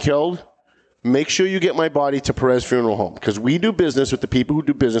shot and killed, make sure you get my body to Perez Funeral Home, because we do business with the people who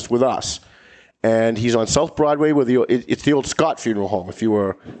do business with us. and he's on South Broadway with it's the old Scott Funeral Home. If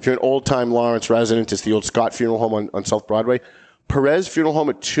you're an old-time Lawrence resident, it's the old Scott Funeral Home on South Broadway. Perez Funeral Home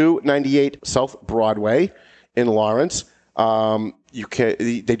at 298 South Broadway in Lawrence. They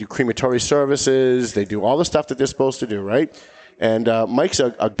do crematory services. They do all the stuff that they're supposed to do, right? And Mike's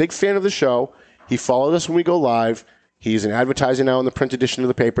a big fan of the show. He followed us when we go live. He's an advertiser now in the print edition of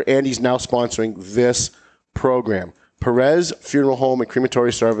the paper, and he's now sponsoring this program. Perez Funeral Home and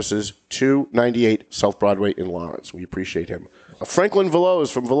Crematory Services, 298 South Broadway in Lawrence. We appreciate him. Franklin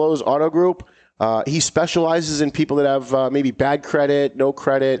Veloz from Veloz Auto Group. He specializes in people that have maybe bad credit, no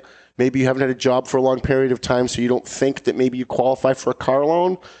credit. Maybe you haven't had a job for a long period of time, so you don't think that maybe you qualify for a car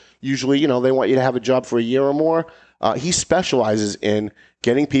loan. Usually, they want you to have a job for a year or more. He specializes in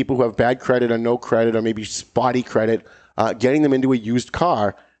getting people who have bad credit or no credit or maybe spotty credit, getting them into a used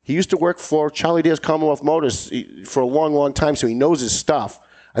car. He used to work for Charlie Dare's Commonwealth Motors for a long, long time, so he knows his stuff.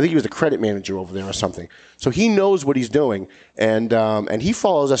 I think he was the credit manager over there or something. So he knows what he's doing, and he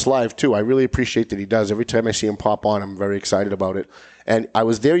follows us live, too. I really appreciate that he does. Every time I see him pop on, I'm very excited about it. And I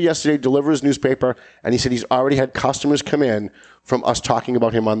was there yesterday to deliver his newspaper, and he said he's already had customers come in from us talking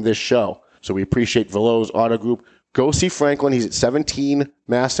about him on this show. So we appreciate Veloz Auto Group. Go see Franklin. He's at 17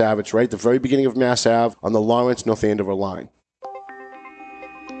 Mass Ave. It's right at the very beginning of Mass Ave on the Lawrence North Andover line.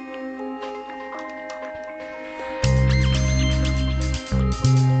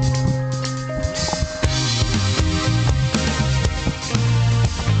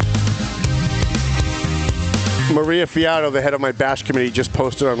 Maria Fiato, the head of my BASH committee, just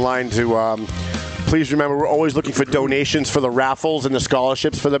posted online to please remember we're always looking for donations for the raffles and the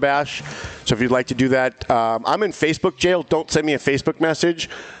scholarships for the BASH. So if you'd like to do that, I'm in Facebook jail. Don't send me a Facebook message.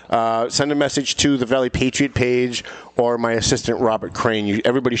 Send a message to the Valley Patriot page or my assistant, Robert Crane.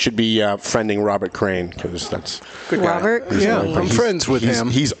 Everybody should be friending Robert Crane because that's good guy. Robert Crane. Yeah, I'm friends with him.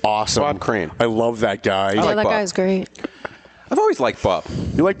 He's awesome. Bob Crane. I love that guy. Yeah, that guy's great. I've always liked Bob.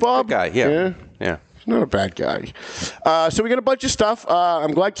 You like Bob? Good guy, yeah. He's not a bad guy. So we got a bunch of stuff.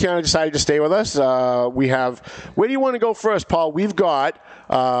 I'm glad Kiana decided to stay with us. We have, where do you want to go first, Paul? We've got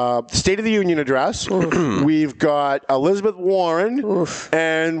State of the Union address. We've got Elizabeth Warren.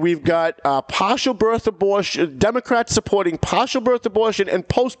 And we've got partial birth abortion, Democrats supporting partial birth abortion and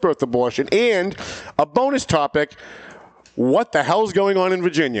post-birth abortion. And a bonus topic, what the hell's going on in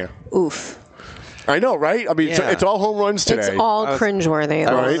Virginia? I know, right? I mean, it's all home runs today. It's all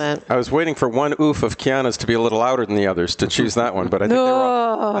cringeworthy. I was waiting for one oof of Kiana's to be a little louder than the others to choose that one, but I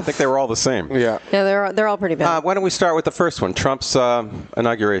think they were all the same. Yeah, they're all pretty bad. Why don't we start with the first one? Trump's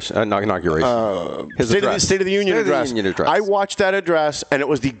inauguration. His State of the Union address. I watched that address, and it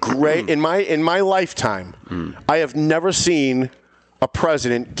was the great in my lifetime. I have never seen a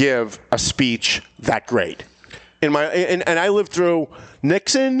president give a speech that great. And I lived through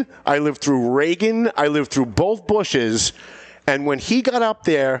Nixon, I lived through Reagan, I lived through both Bushes, and when he got up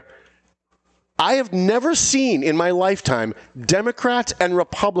there, I have never seen in my lifetime Democrats and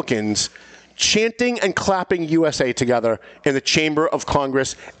Republicans chanting and clapping USA together in the chamber of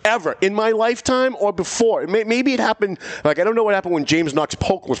Congress ever in my lifetime or before. Maybe it happened, I don't know what happened when James Knox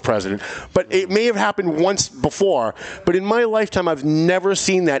Polk was president, but it may have happened once before. But in my lifetime, I've never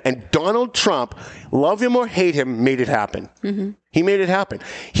seen that. And Donald Trump, love him or hate him, made it happen. He made it happen.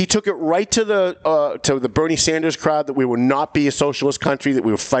 He took it right to the Bernie Sanders crowd that we would not be a socialist country, that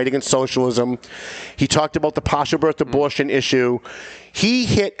we would fight against socialism. He talked about the partial birth abortion issue. He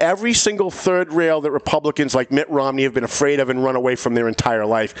hit every single third rail that Republicans like Mitt Romney have been afraid of and run away from their entire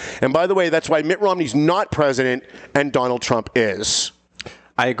life. And by the way, that's why Mitt Romney's not president and Donald Trump is.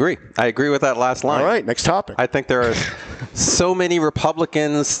 I agree. I agree with that last line. All right, next topic. I think there are so many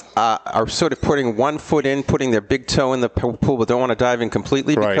Republicans are sort of putting one foot in, putting their big toe in the pool, but don't want to dive in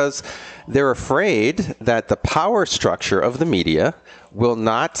completely because they're afraid that the power structure of the media will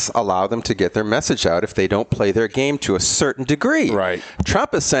not allow them to get their message out if they don't play their game to a certain degree. Right.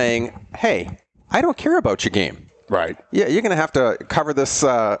 Trump is saying, hey, I don't care about your game. Right. Yeah, you're going to have to cover this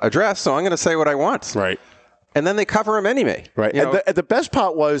address, so I'm going to say what I want. Right. And then they cover him anyway. Right. And the best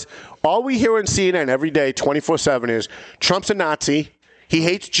part was, all we hear on CNN every day, 24/7, is Trump's a Nazi. He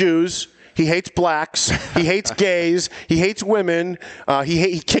hates Jews. He hates blacks. He hates gays. He hates women.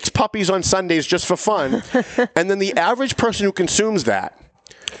 He kicks puppies on Sundays just for fun. And then the average person who consumes that,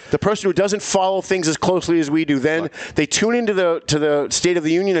 the person who doesn't follow things as closely as we do, then they tune into the State of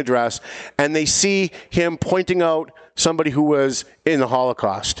the Union address and they see him pointing out somebody who was in the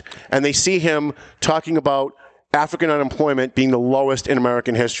Holocaust. And they see him talking about African unemployment being the lowest in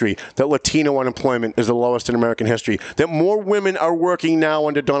American history, that Latino unemployment is the lowest in American history, that more women are working now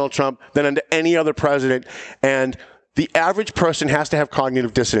under Donald Trump than under any other president. And the average person has to have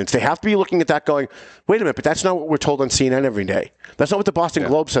cognitive dissonance. They have to be looking at that going, wait a minute, but that's not what we're told on CNN every day. That's not what the Boston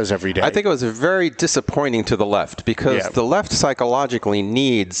Globe says every day. I think it was very disappointing to the left because the left psychologically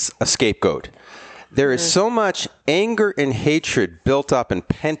needs a scapegoat. There is so much anger and hatred built up and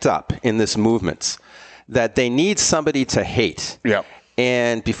pent up in this movement that they need somebody to hate. Yeah.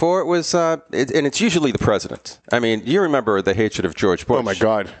 And before it was, and it's usually the president. I mean, you remember the hatred of George Bush. Oh, my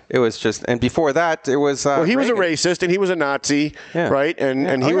God. It was just, and before that, it was well, he Reagan. was a racist, and he was a Nazi, right?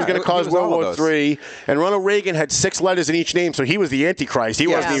 And he was going to cause World War III. And Ronald Reagan had 6 letters in each name, so he was the Antichrist. He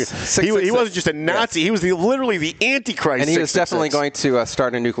wasn't even, he wasn't just a Nazi. Yes. He was literally the Antichrist. And he was definitely going to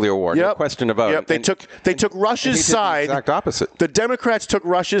start a nuclear war. No question about it. They took Russia's side. The exact opposite. The Democrats took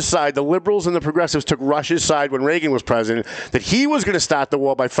Russia's side. The liberals and the progressives took Russia's side when Reagan was president, that he was going to start the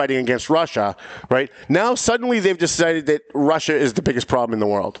war by fighting against Russia, right? Now, suddenly, they've decided that Russia is the biggest problem in the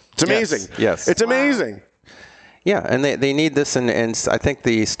world. It's amazing. Yes. It's amazing. Yeah, and they need this, and I think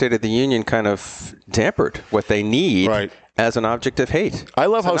the State of the Union kind of tampered what they need as an object of hate. I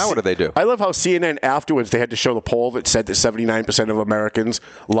love how now what do they do? I love how CNN afterwards they had to show the poll that said that 79% of Americans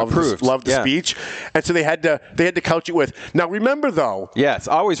loved the speech, and so they had to couch it with. Now remember though. Yes,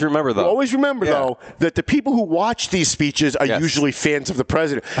 always remember though that the people who watch these speeches are usually fans of the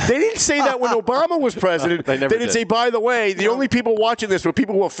president. They didn't say that when Obama was president. They didn't say, by the way, the only people watching this were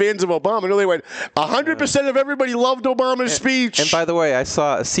people who were fans of Obama. No, they went 100% of everybody loved Obama's speech. And by the way, I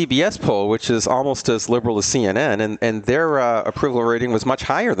saw a CBS poll, which is almost as liberal as CNN, and their approval rating was much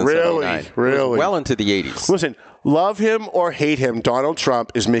higher than 79. Really? Well into the 80s. Listen, love him or hate him, Donald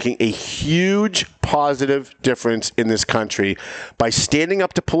Trump is making a huge positive difference in this country by standing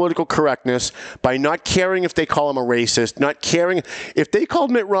up to political correctness, by not caring if they call him a racist, not caring. If they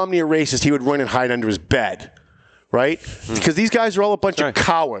called Mitt Romney a racist, he would run and hide under his bed. Right? Because these guys are all a bunch of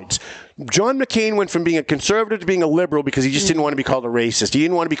cowards. John McCain went from being a conservative to being a liberal because he just didn't want to be called a racist. He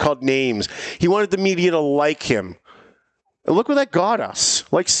didn't want to be called names. He wanted the media to like him. And look where that got us.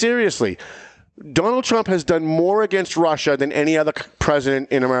 Like, seriously. Donald Trump has done more against Russia than any other president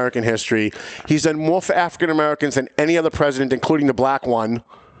in American history. He's done more for African Americans than any other president, including the black one,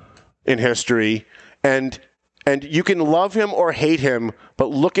 in history. And you can love him or hate him,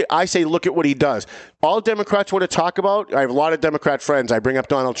 but look at what he does. All Democrats want to talk about, I have a lot of Democrat friends, I bring up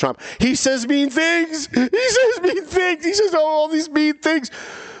Donald Trump. He says mean things. He says all these mean things.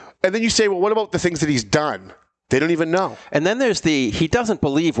 And then you say, well, what about the things that he's done? They don't even know. And then there's he doesn't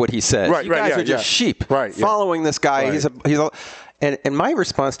believe what he says. You guys are just sheep following this guy. Right. And my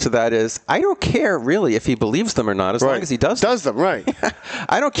response to that is, I don't care really if he believes them or not, as long as he does them. Right.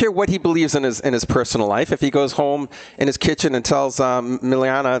 I don't care what he believes in his personal life. If he goes home in his kitchen and tells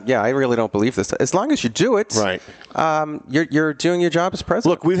Miliana, I really don't believe this. As long as you do it, right. You're doing your job as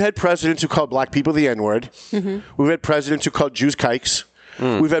president. Look, we've had presidents who called black people the N-word. Mm-hmm. We've had presidents who called Jews kikes.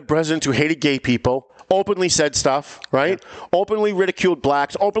 We've had presidents who hated gay people. Openly said stuff, right? Yeah. Openly ridiculed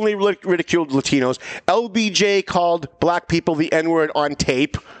blacks, openly ridiculed Latinos. LBJ called black people the N-word on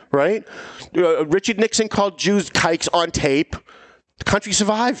tape, right? Richard Nixon called Jews kikes on tape. The country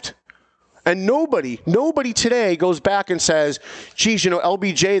survived. And nobody today goes back and says, geez,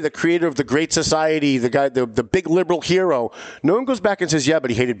 LBJ, the creator of the Great Society, the guy, the big liberal hero. No one goes back and says, yeah,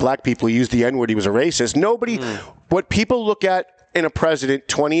 but he hated black people. He used the N-word. He was a racist. Nobody. What people look at in a president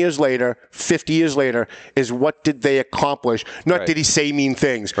 20 years later, 50 years later, is what did they accomplish? Not did he say mean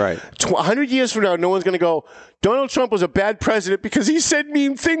things. Right. 100 years from now, no one's going to go, Donald Trump was a bad president because he said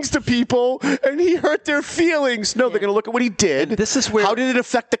mean things to people and he hurt their feelings. No, they're going to look at what he did. And this is where, how did it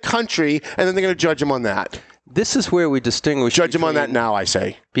affect the country? And then they're going to judge him on that. This is where we distinguish. Judge him on that now, I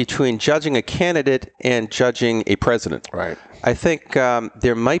say. Between judging a candidate and judging a president. Right. I think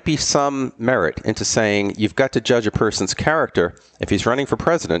there might be some merit into saying you've got to judge a person's character if he's running for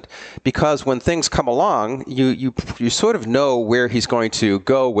president, because when things come along, you sort of know where he's going to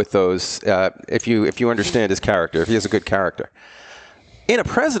go with those. If you understand his character, if he has a good character. In a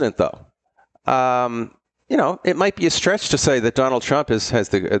president, though. It might be a stretch to say that Donald Trump has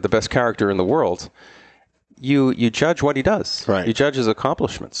the best character in the world. You judge what he does. Right. You judge his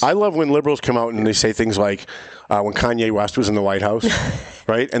accomplishments. I love when liberals come out and they say things like when Kanye West was in the White House,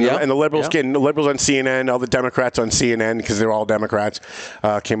 right? And the liberals the liberals on CNN, all the Democrats on CNN, because they're all Democrats,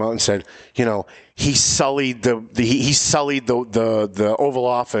 came out and said, he sullied the Oval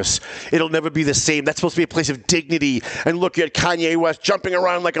Office. It'll never be the same. That's supposed to be a place of dignity. And look at Kanye West jumping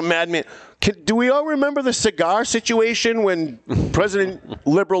around like a madman. Do we all remember the cigar situation when President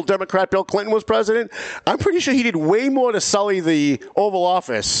Liberal Democrat Bill Clinton was president? I'm pretty sure he did way more to sully the Oval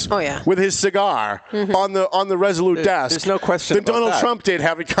Office with his cigar on the Resolute desk. There's no question than about Donald that. Trump did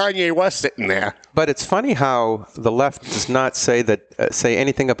having Kanye West sitting there. But it's funny how the left does not say say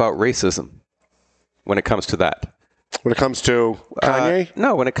anything about racism when it comes to that. When it comes to Kanye?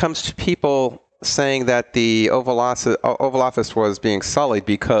 No, when it comes to people saying that the Oval Office was being sullied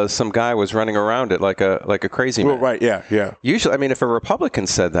because some guy was running around it like a crazy man. Well, right, yeah. Usually, I mean, if a Republican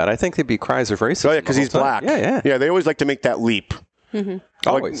said that, I think there'd be cries of racism. Oh, yeah, because he's black. Yeah. Yeah, they always like to make that leap. Mm-hmm.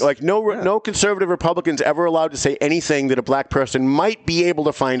 Always. Like no conservative Republicans ever allowed to say anything that a black person might be able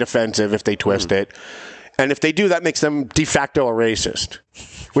to find offensive if they twist it. And if they do, that makes them de facto a racist.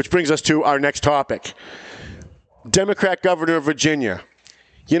 Which brings us to our next topic. Democrat governor of Virginia.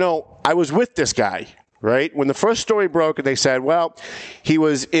 You know, I was with this guy, right? When the first story broke and they said, well, he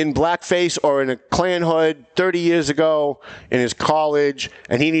was in blackface or in a Klan hood 30 years ago in his college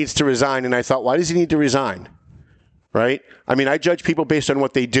and he needs to resign. And I thought, why does he need to resign? Right? I mean, I judge people based on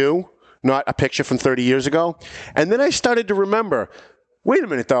what they do, not a picture from 30 years ago. And then I started to remember, wait a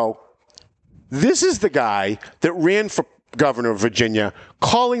minute, though. This is the guy that ran for governor of Virginia,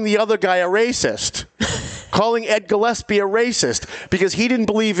 calling the other guy a racist, calling Ed Gillespie a racist because he didn't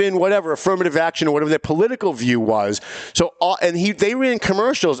believe in whatever affirmative action or whatever their political view was. So, they ran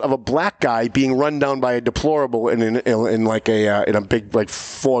commercials of a black guy being run down by a deplorable in a big like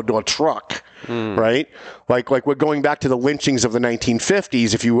 4-door truck. Right? Like we're going back to the lynchings of the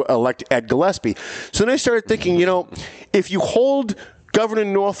 1950s if you elect Ed Gillespie. So then I started thinking, you know, if you hold Governor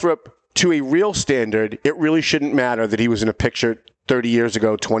Northrup to a real standard, it really shouldn't matter that he was in a picture 30 years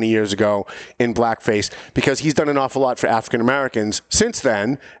ago, 20 years ago in blackface, because he's done an awful lot for African Americans since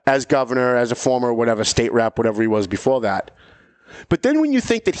then as governor, as a former whatever state rep, whatever he was before that. But then when you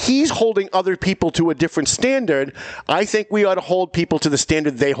think that he's holding other people to a different standard, I think we ought to hold people to the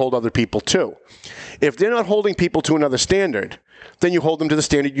standard they hold other people to. If they're not holding people to another standard, then you hold them to the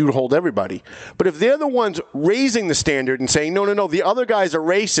standard you hold everybody. But if they're the ones raising the standard and saying, no, the other guy's a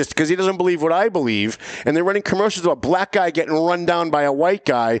racist because he doesn't believe what I believe, and they're running commercials of a black guy getting run down by a white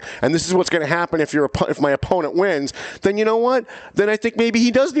guy, and this is what's going to happen if my opponent wins, then you know what? Then I think maybe he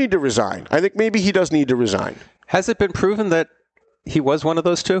does need to resign. Has it been proven that he was one of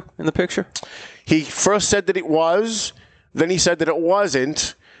those two in the picture? He first said that it was, then he said that it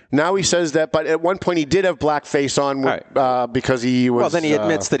wasn't. Now he says that, but at one point he did have blackface on because he was... Well, then he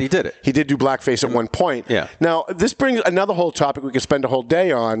admits that he did it. He did do blackface at one point. Yeah. Now, this brings another whole topic we could spend a whole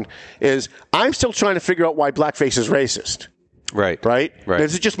day on, is I'm still trying to figure out why blackface is racist. Right.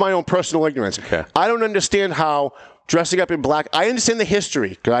 This is just my own personal ignorance. Okay. I don't understand how dressing up in black, I understand the history,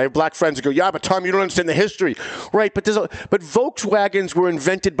 because I have black friends who go, yeah, but Tom, you don't understand the history. Right, but Volkswagens were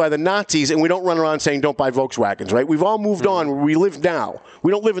invented by the Nazis, and we don't run around saying don't buy Volkswagens, right? We've all moved on where we live now.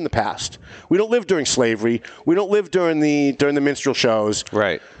 We don't live in the past. We don't live during slavery. We don't live during the minstrel shows.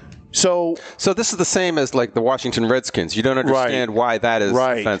 Right. So this is the same as like the Washington Redskins. You don't understand why that is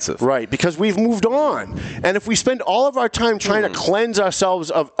offensive. Right, because we've moved on. And if we spend all of our time trying to cleanse ourselves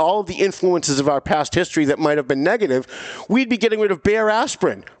of all of the influences of our past history that might have been negative, we'd be getting rid of Bayer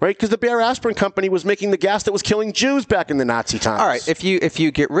aspirin, right? Because the Bayer aspirin company was making the gas that was killing Jews back in the Nazi times. All right, if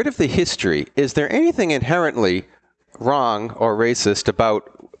you get rid of the history, is there anything inherently wrong or racist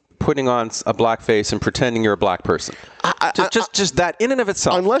about putting on a blackface and pretending you're a black person? Just that in and of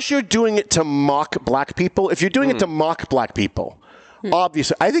itself. Unless you're doing it to mock black people. If you're doing it to mock black people,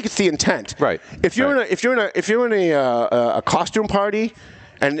 obviously, I think it's the intent. Right. If you're in a costume party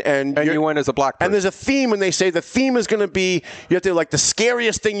and you went as a black person, and there's a theme, and they say the theme is going to be, you have to like the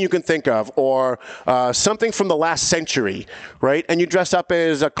scariest thing you can think of, or something from the last century, right? And you dress up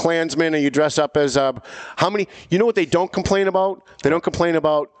as a Klansman, and you dress up as how many? You know what they don't complain about? They don't complain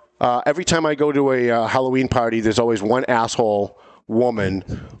about. Every time I go to a Halloween party, there's always one asshole woman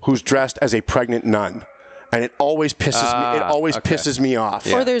who's dressed as a pregnant nun. And it always pisses me. It always pisses me off.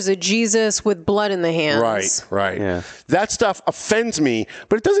 Or there's a Jesus with blood in the hands. Right. Yeah. That stuff offends me,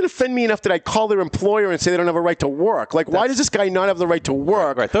 but it doesn't offend me enough that I call their employer and say they don't have a right to work. Like, why does this guy not have the right to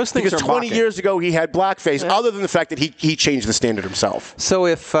work? Right. Those things because 20 years ago he had blackface. Other than the fact that he changed the standard himself. So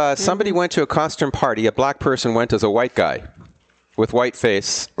if somebody went to a costume party, a black person went as a white guy with white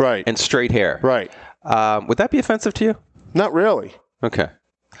face, and straight hair, would that be offensive to you? Not really. Okay.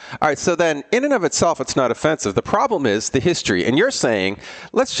 All right, so then, in and of itself, it's not offensive. The problem is the history. And you're saying,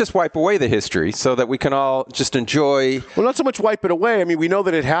 let's just wipe away the history so that we can all just enjoy... Well, not so much wipe it away. I mean, we know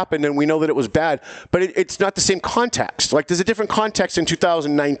that it happened and we know that it was bad, but it's not the same context. Like, there's a different context in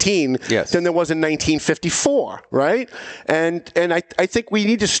 2019 than there was in 1954, right? And I think we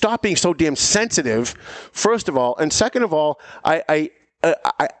need to stop being so damn sensitive, first of all. And second of all,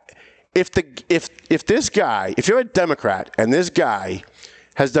 if this guy, if you're a Democrat and this guy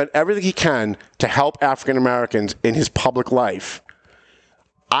has done everything he can to help African Americans in his public life,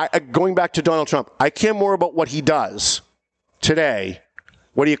 going back to Donald Trump, I care more about what he does today,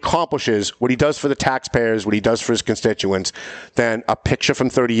 what he accomplishes, what he does for the taxpayers, what he does for his constituents, than a picture from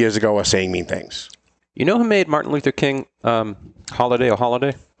 30 years ago or saying mean things. You know who made Martin Luther King holiday a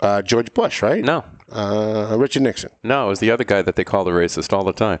holiday? George Bush, right? No. Richard Nixon. No, it was the other guy that they call the racist all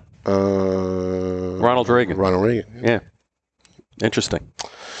the time. Ronald Reagan. Ronald Reagan. Yeah. Interesting.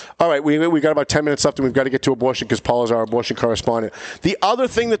 All right, we got about 10 minutes left, and we've got to get to abortion because Paul is our abortion correspondent. The other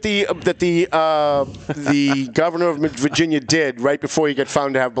thing that the governor of Virginia did right before he got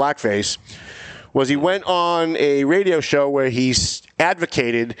found to have blackface was he went on a radio show where he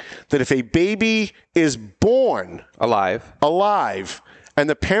advocated that if a baby is born alive, and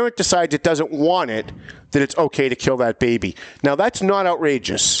the parent decides it doesn't want it, that it's okay to kill that baby. Now, that's not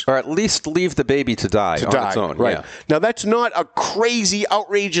outrageous. Or at least leave the baby to die on its own. Right. Yeah. Now, that's not a crazy,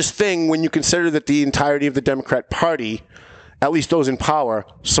 outrageous thing when you consider that the entirety of the Democrat Party, at least those in power,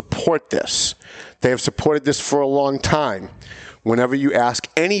 support this. They have supported this for a long time. Whenever you ask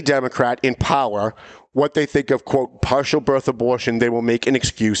any Democrat in power what they think of, quote, partial birth abortion, they will make an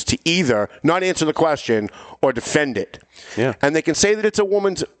excuse to either not answer the question or defend it. Yeah. And they can say that it's a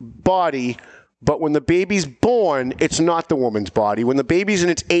woman's body, but when the baby's born, it's not the woman's body. When the baby's in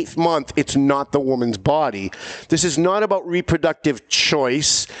its 8th month, it's not the woman's body. This is not about reproductive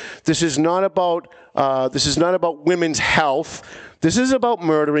choice. This is not about women's health. This is about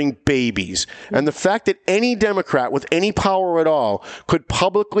murdering babies. And the fact that any Democrat with any power at all could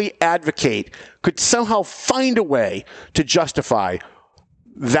publicly advocate, could somehow find a way to justify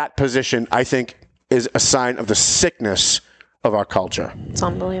that position, I think, is a sign of the sickness of our culture. It's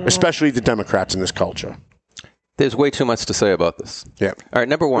unbelievable. Especially the Democrats in this culture. There's way too much to say about this. Yeah. All right,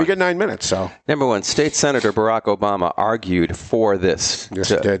 number one. We got 9 minutes, so. Number one, State Senator Barack Obama argued for this. Yes,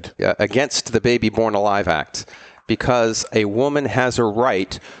 he did. Against the Baby Born Alive Act, because a woman has a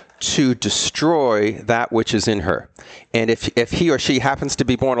right to destroy that which is in her. And if he or she happens to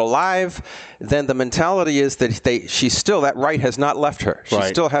be born alive, then the mentality is that that right has not left her. She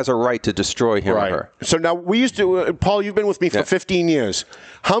still has a right to destroy him or her. So now we used to, Paul, you've been with me for 15 years.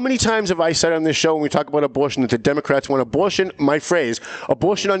 How many times have I said on this show when we talk about abortion that the Democrats want abortion, my phrase,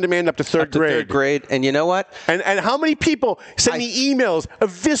 abortion on demand up to third grade? Third grade. And you know what? And how many people send me emails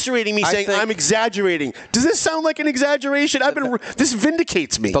eviscerating me saying I'm exaggerating? Does this sound like an exaggeration? This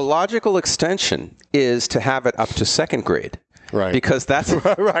vindicates me. The logical extension is to have it up to second grade. Right. Because that's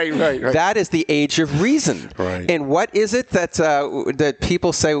right. That is the age of reason. Right. And what is it that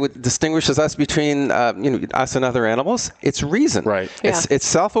people say distinguishes us between us and other animals? It's reason. Right. Yeah. It's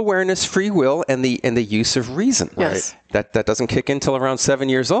self-awareness, free will, and the use of reason. Yes. That doesn't kick in until around 7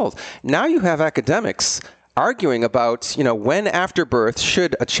 years old. Now you have academics arguing about when after birth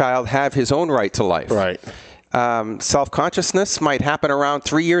should a child have his own right to life. Right. Self-consciousness might happen around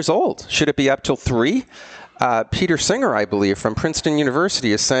 3 years old. Should it be up till 3? Peter Singer, I believe, from Princeton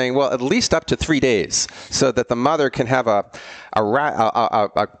University is saying, well, at least up to 3 days, so that the mother can have a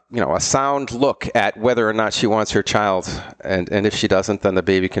sound look at whether or not she wants her child, and if she doesn't, then the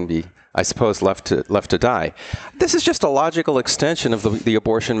baby can be, I suppose, left to die. This is just a logical extension of the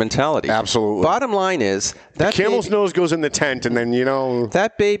abortion mentality. Absolutely. Bottom line is that the camel's nose goes in the tent, and then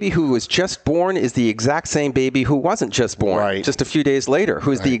that baby who was just born is the exact same baby who wasn't just born just a few days later,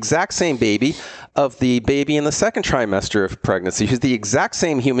 who's the exact same baby of the baby in the second trimester of pregnancy, who's the exact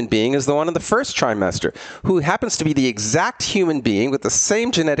same human being as the one in the first trimester, who happens to be the exact human being with the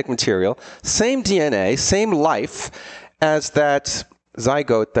same genetic material, same DNA, same life as that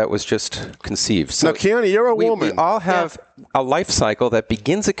zygote that was just conceived. So now, Kiana, you're a woman. We all have a life cycle that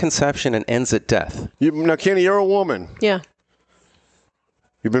begins at conception and ends at death. Now, Kiana, you're a woman. Yeah.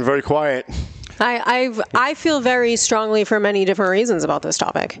 You've been very quiet. I feel very strongly for many different reasons about this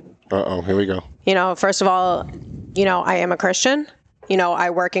topic. Uh-oh, here we go. First of all, I am a Christian. I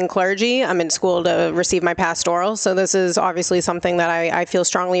work in clergy. I'm in school to receive my pastoral. So this is obviously something that I feel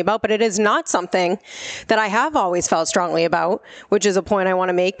strongly about, but it is not something that I have always felt strongly about, which is a point I want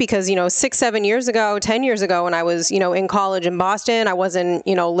to make because, 6, 7 years ago, 10 years ago, when I was, in college in Boston, I wasn't,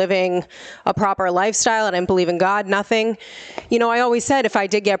 living a proper lifestyle. I didn't believe in God, nothing. I always said if I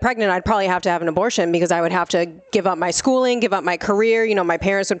did get pregnant, I'd probably have to have an abortion because I would have to give up my schooling, give up my career. My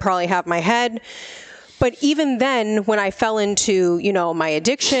parents would probably have my head. But even then, when I fell into, my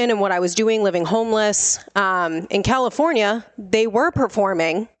addiction and what I was doing, living homeless, in California, they were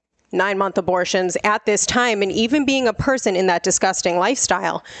performing 9-month abortions at this time. And even being a person in that disgusting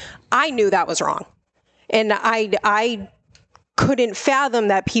lifestyle, I knew that was wrong. And I couldn't fathom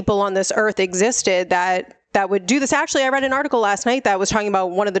that people on this earth existed that would do this. Actually, I read an article last night that was talking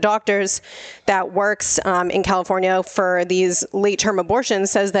about one of the doctors that works in California for these late-term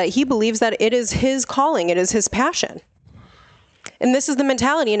abortions says that he believes that it is his calling, it is his passion. And this is the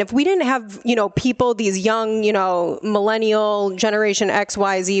mentality. And if we didn't have, people, these young, millennial generation X,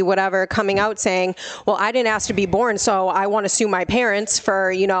 Y, Z, whatever, coming out saying, well, I didn't ask to be born, so I want to sue my parents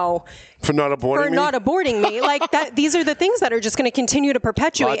for, for not aborting me. Like that, these are the things that are just going to continue to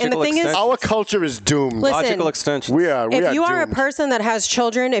perpetuate. And the thing is, our culture is doomed. Listen, logical extension. If you are a person that has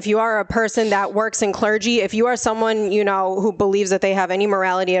children, if you are a person that works in clergy, if you are someone, who believes that they have any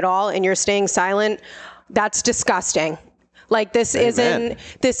morality at all and you're staying silent, that's disgusting. Like this isn't.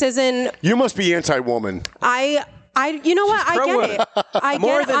 You must be anti-woman. You know what? I get it. I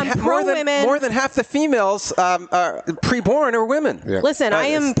get it. I'm pro-women. More than half the females pre-born are women. Yeah. Listen, I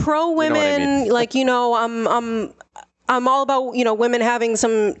am pro-women. You know what I mean? I'm all about, women having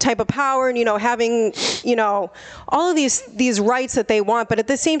some type of power and, having, all of these rights that they want. But at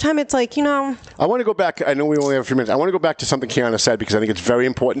the same time, it's like, I want to go back. I know we only have a few minutes. I want to go back to something Kiana said because I think it's very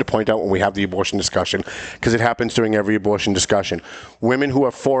important to point out when we have the abortion discussion because it happens during every abortion discussion. Women who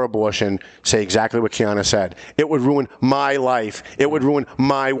are for abortion say exactly what Kiana said. It would ruin my life. It would ruin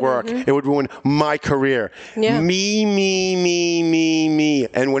my work. Mm-hmm. It would ruin my career. Yeah. Me.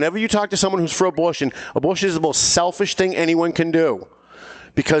 And whenever you talk to someone who's for abortion is the most selfish thing anyone can do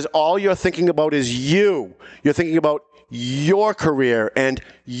because all you're thinking about is you. You're thinking about your career and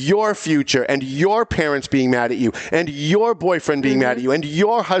your future and your parents being mad at you and your boyfriend being mad at you and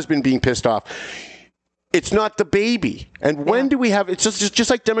your husband being pissed off. It's not the baby. And when do we have, it's just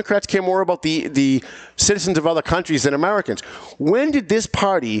like Democrats care more about the citizens of other countries than Americans. When did this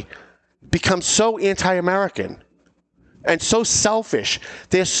party become so anti-American? And so selfish.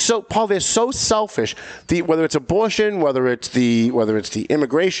 They're so selfish. Whether it's abortion, whether it's the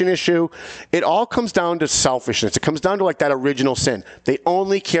immigration issue, it all comes down to selfishness. It comes down to like that original sin. They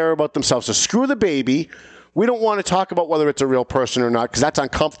only care about themselves. So screw the baby. We don't want to talk about whether it's a real person or not because that's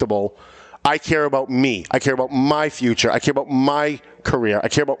uncomfortable. I care about me. I care about my future. I care about my career. I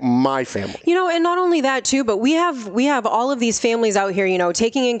care about my family. And not only that too, but we have all of these families out here,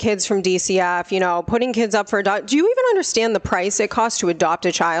 taking in kids from DCF, putting kids up for adopt. Do you even understand the price it costs to adopt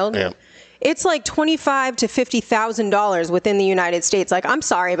a child? Yeah. It's like $25,000 to $50,000 within the United States. Like, I'm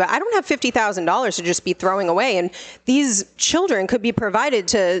sorry, but I don't have $50,000 to just be throwing away. And these children could be provided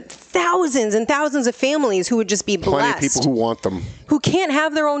to thousands and thousands of families who would just be blessed. Plenty of people who want them. Who can't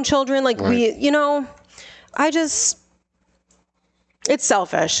have their own children. Like it's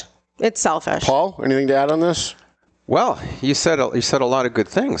selfish. It's selfish. Paul, anything to add on this? Well, you said a lot of good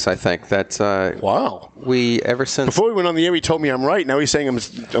things. I think that wow. We ever since before we went on the air, he told me I'm right. Now he's saying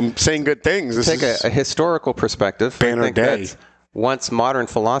I'm saying good things. This take a historical perspective. Banner day. Once modern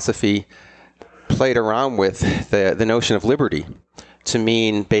philosophy played around with the notion of liberty to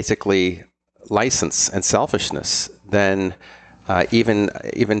mean basically license and selfishness, then even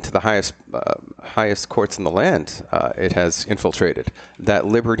to the highest courts in the land, it has infiltrated. That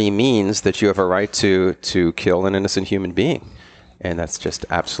liberty means that you have a right to kill an innocent human being, and that's just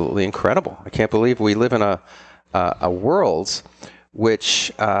absolutely incredible. I can't believe we live in a world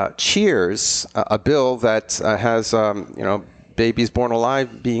which cheers a bill that has babies born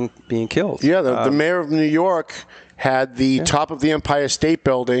alive being killed. Yeah, the mayor of New York had the top of the Empire State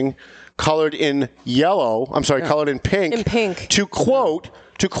Building colored in yellow. I'm sorry, colored in pink. In pink. To quote,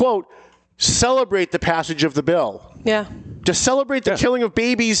 celebrate the passage of the bill. Yeah. To celebrate the killing of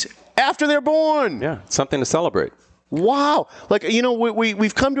babies after they're born. Yeah, something to celebrate. Wow. Like,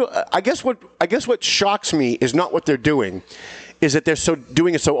 we've come to, I guess what shocks me is not what they're doing, is that they're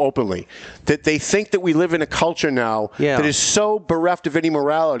doing it so openly. That they think that we live in a culture now that is so bereft of any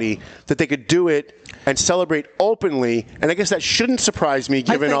morality that they could do it and celebrate openly. And I guess that shouldn't surprise me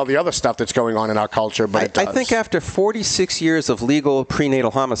given all the other stuff that's going on in our culture, but it does. I think after 46 years of legal prenatal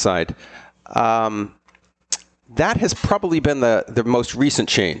homicide, that has probably been the most recent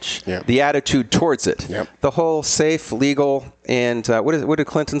change, the attitude towards it. Yep. The whole safe, legal, and what did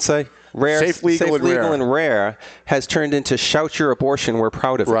Clinton say? Rare, safe, legal, and rare has turned into shout your abortion, we're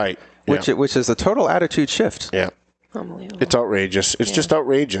proud of it. Right. Which is a total attitude shift. Yeah. Unbelievable. It's outrageous. It's just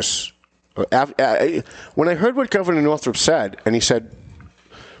outrageous. When I heard what Governor Northrup said, and he said,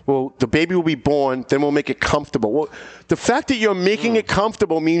 well, the baby will be born, then we'll make it comfortable. Well, the fact that you're making it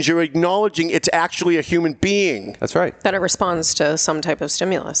comfortable means you're acknowledging it's actually a human being. That's right. That it responds to some type of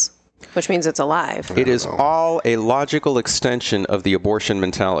stimulus, which means it's alive. It is all a logical extension of the abortion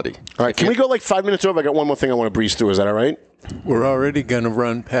mentality. All right, can we go like 5 minutes over? I got one more thing I want to breeze through. Is that all right? We're already going to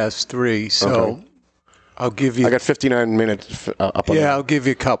run past 3, so I'll give you. I got 59 minutes up on I'll give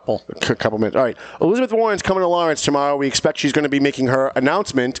you a couple. A couple minutes. All right. Elizabeth Warren's coming to Lawrence tomorrow. We expect she's going to be making her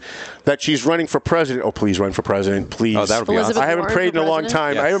announcement that she's running for president. Oh, please run for president, please. Oh, that would be awesome. I haven't prayed in a long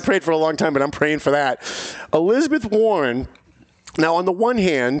time. Yes. I haven't prayed for a long time, but I'm praying for that. Elizabeth Warren, now on the one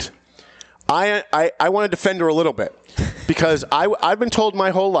hand, I want to defend her a little bit because I've been told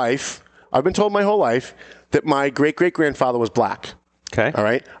my whole life that my great-great-grandfather was black. Okay. All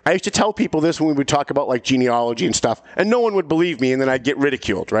right. I used to tell people this when we would talk about like genealogy and stuff, and no one would believe me, and then I'd get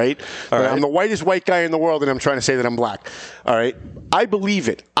ridiculed, right? I'm the whitest white guy in the world, and I'm trying to say that I'm black. All right. I believe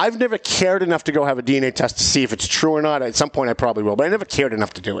it. I've never cared enough to go have a DNA test to see if it's true or not. At some point, I probably will, but I never cared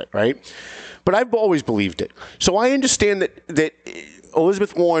enough to do it, right? But I've always believed it. So I understand that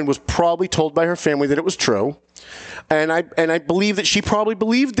Elizabeth Warren was probably told by her family that it was true, and I believe that she probably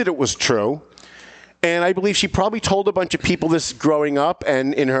believed that it was true. And I believe she probably told a bunch of people this growing up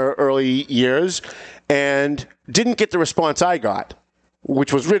and in her early years and didn't get the response I got,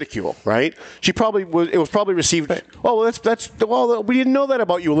 which was ridicule, right? It was probably received, well, we didn't know that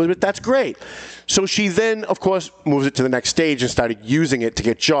about you, Elizabeth. That's great. So she then, of course, moves it to the next stage and started using it to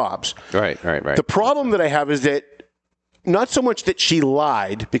get jobs. Right. The problem that I have is that not so much that she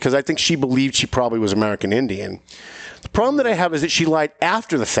lied, because I think she believed she probably was American Indian. The problem that I have is that she lied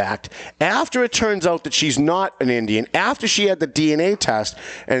after the fact, after it turns out that she's not an Indian, after she had the DNA test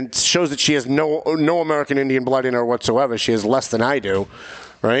and shows that she has no American Indian blood in her whatsoever. She has less than I do,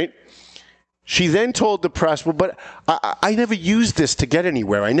 right? She then told the press, well, but I never used this to get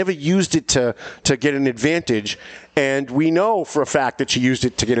anywhere. I never used it to get an advantage. And we know for a fact that she used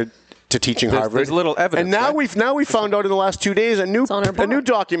it to get to teaching Harvard. There's little evidence. And now we found out in the last 2 days a new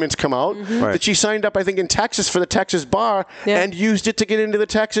documents come out that she signed up, I think, in Texas for the Texas bar and used it to get into the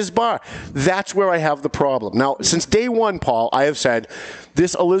Texas bar. That's where I have the problem. Now, since day one, Paul, I have said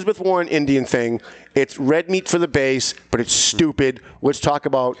this Elizabeth Warren Indian thing, it's red meat for the base, but it's stupid. Let's talk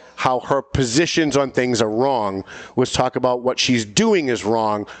about how her positions on things are wrong. Let's talk about what she's doing is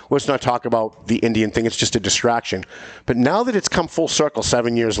wrong. Let's not talk about the Indian thing. It's just a distraction. But now that it's come full circle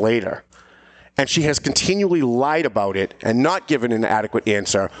 7 years later, and she has continually lied about it and not given an adequate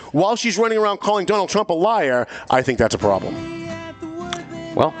answer while she's running around calling Donald Trump a liar, I think that's a problem.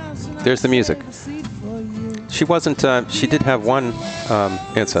 Well, there's the music. She wasn't. She did have one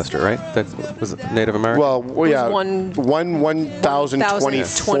ancestor, right? That was Native American. Well, yeah,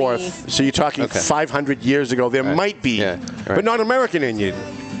 1,024th. So you're talking 500 years ago. There might be, but not American Indian,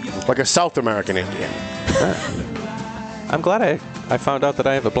 like a South American Indian. I'm glad I found out that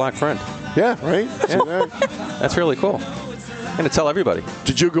I have a black friend. Yeah, right. Yeah. That's really cool. I'm going to tell everybody.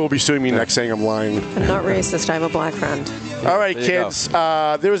 Jujuga will be suing me next saying I'm lying. I'm not racist. I have a black friend. All right, kids.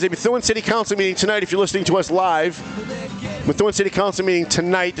 There is a Methuen City Council meeting tonight if you're listening to us live. Methuen City Council meeting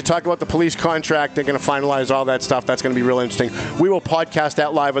tonight to talk about the police contract. They're going to finalize all that stuff. That's going to be real interesting. We will podcast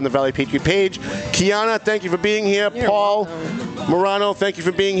that live on the Valley Patriot page. Kiana, thank you for being here. Paul Morano, thank you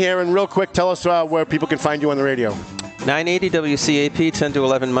for being here. And real quick, tell us where people can find you on the radio. 980 WCAP, 10 to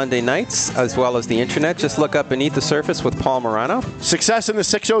 11 Monday nights, as well as the internet. Just look up Beneath the Surface with Paul Morano. Success in the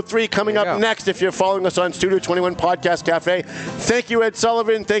 603 coming up next if you're following us on Studio 21 Podcast Cafe. Thank you, Ed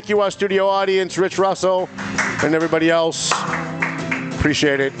Sullivan. Thank you, our studio audience, Rich Russell, and everybody else.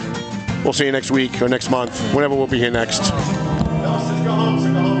 Appreciate it. We'll see you next week or next month, whenever we'll be here next. He's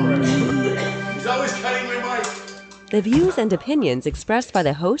always cutting my mic. The views and opinions expressed by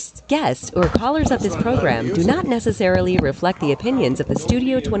the hosts, guests, or callers of this program do not necessarily reflect the opinions of the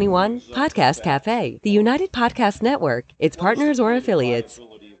Studio 21 Podcast Cafe, the United Podcast Network, its partners, or affiliates.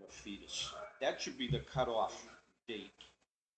 That should be the cutoff.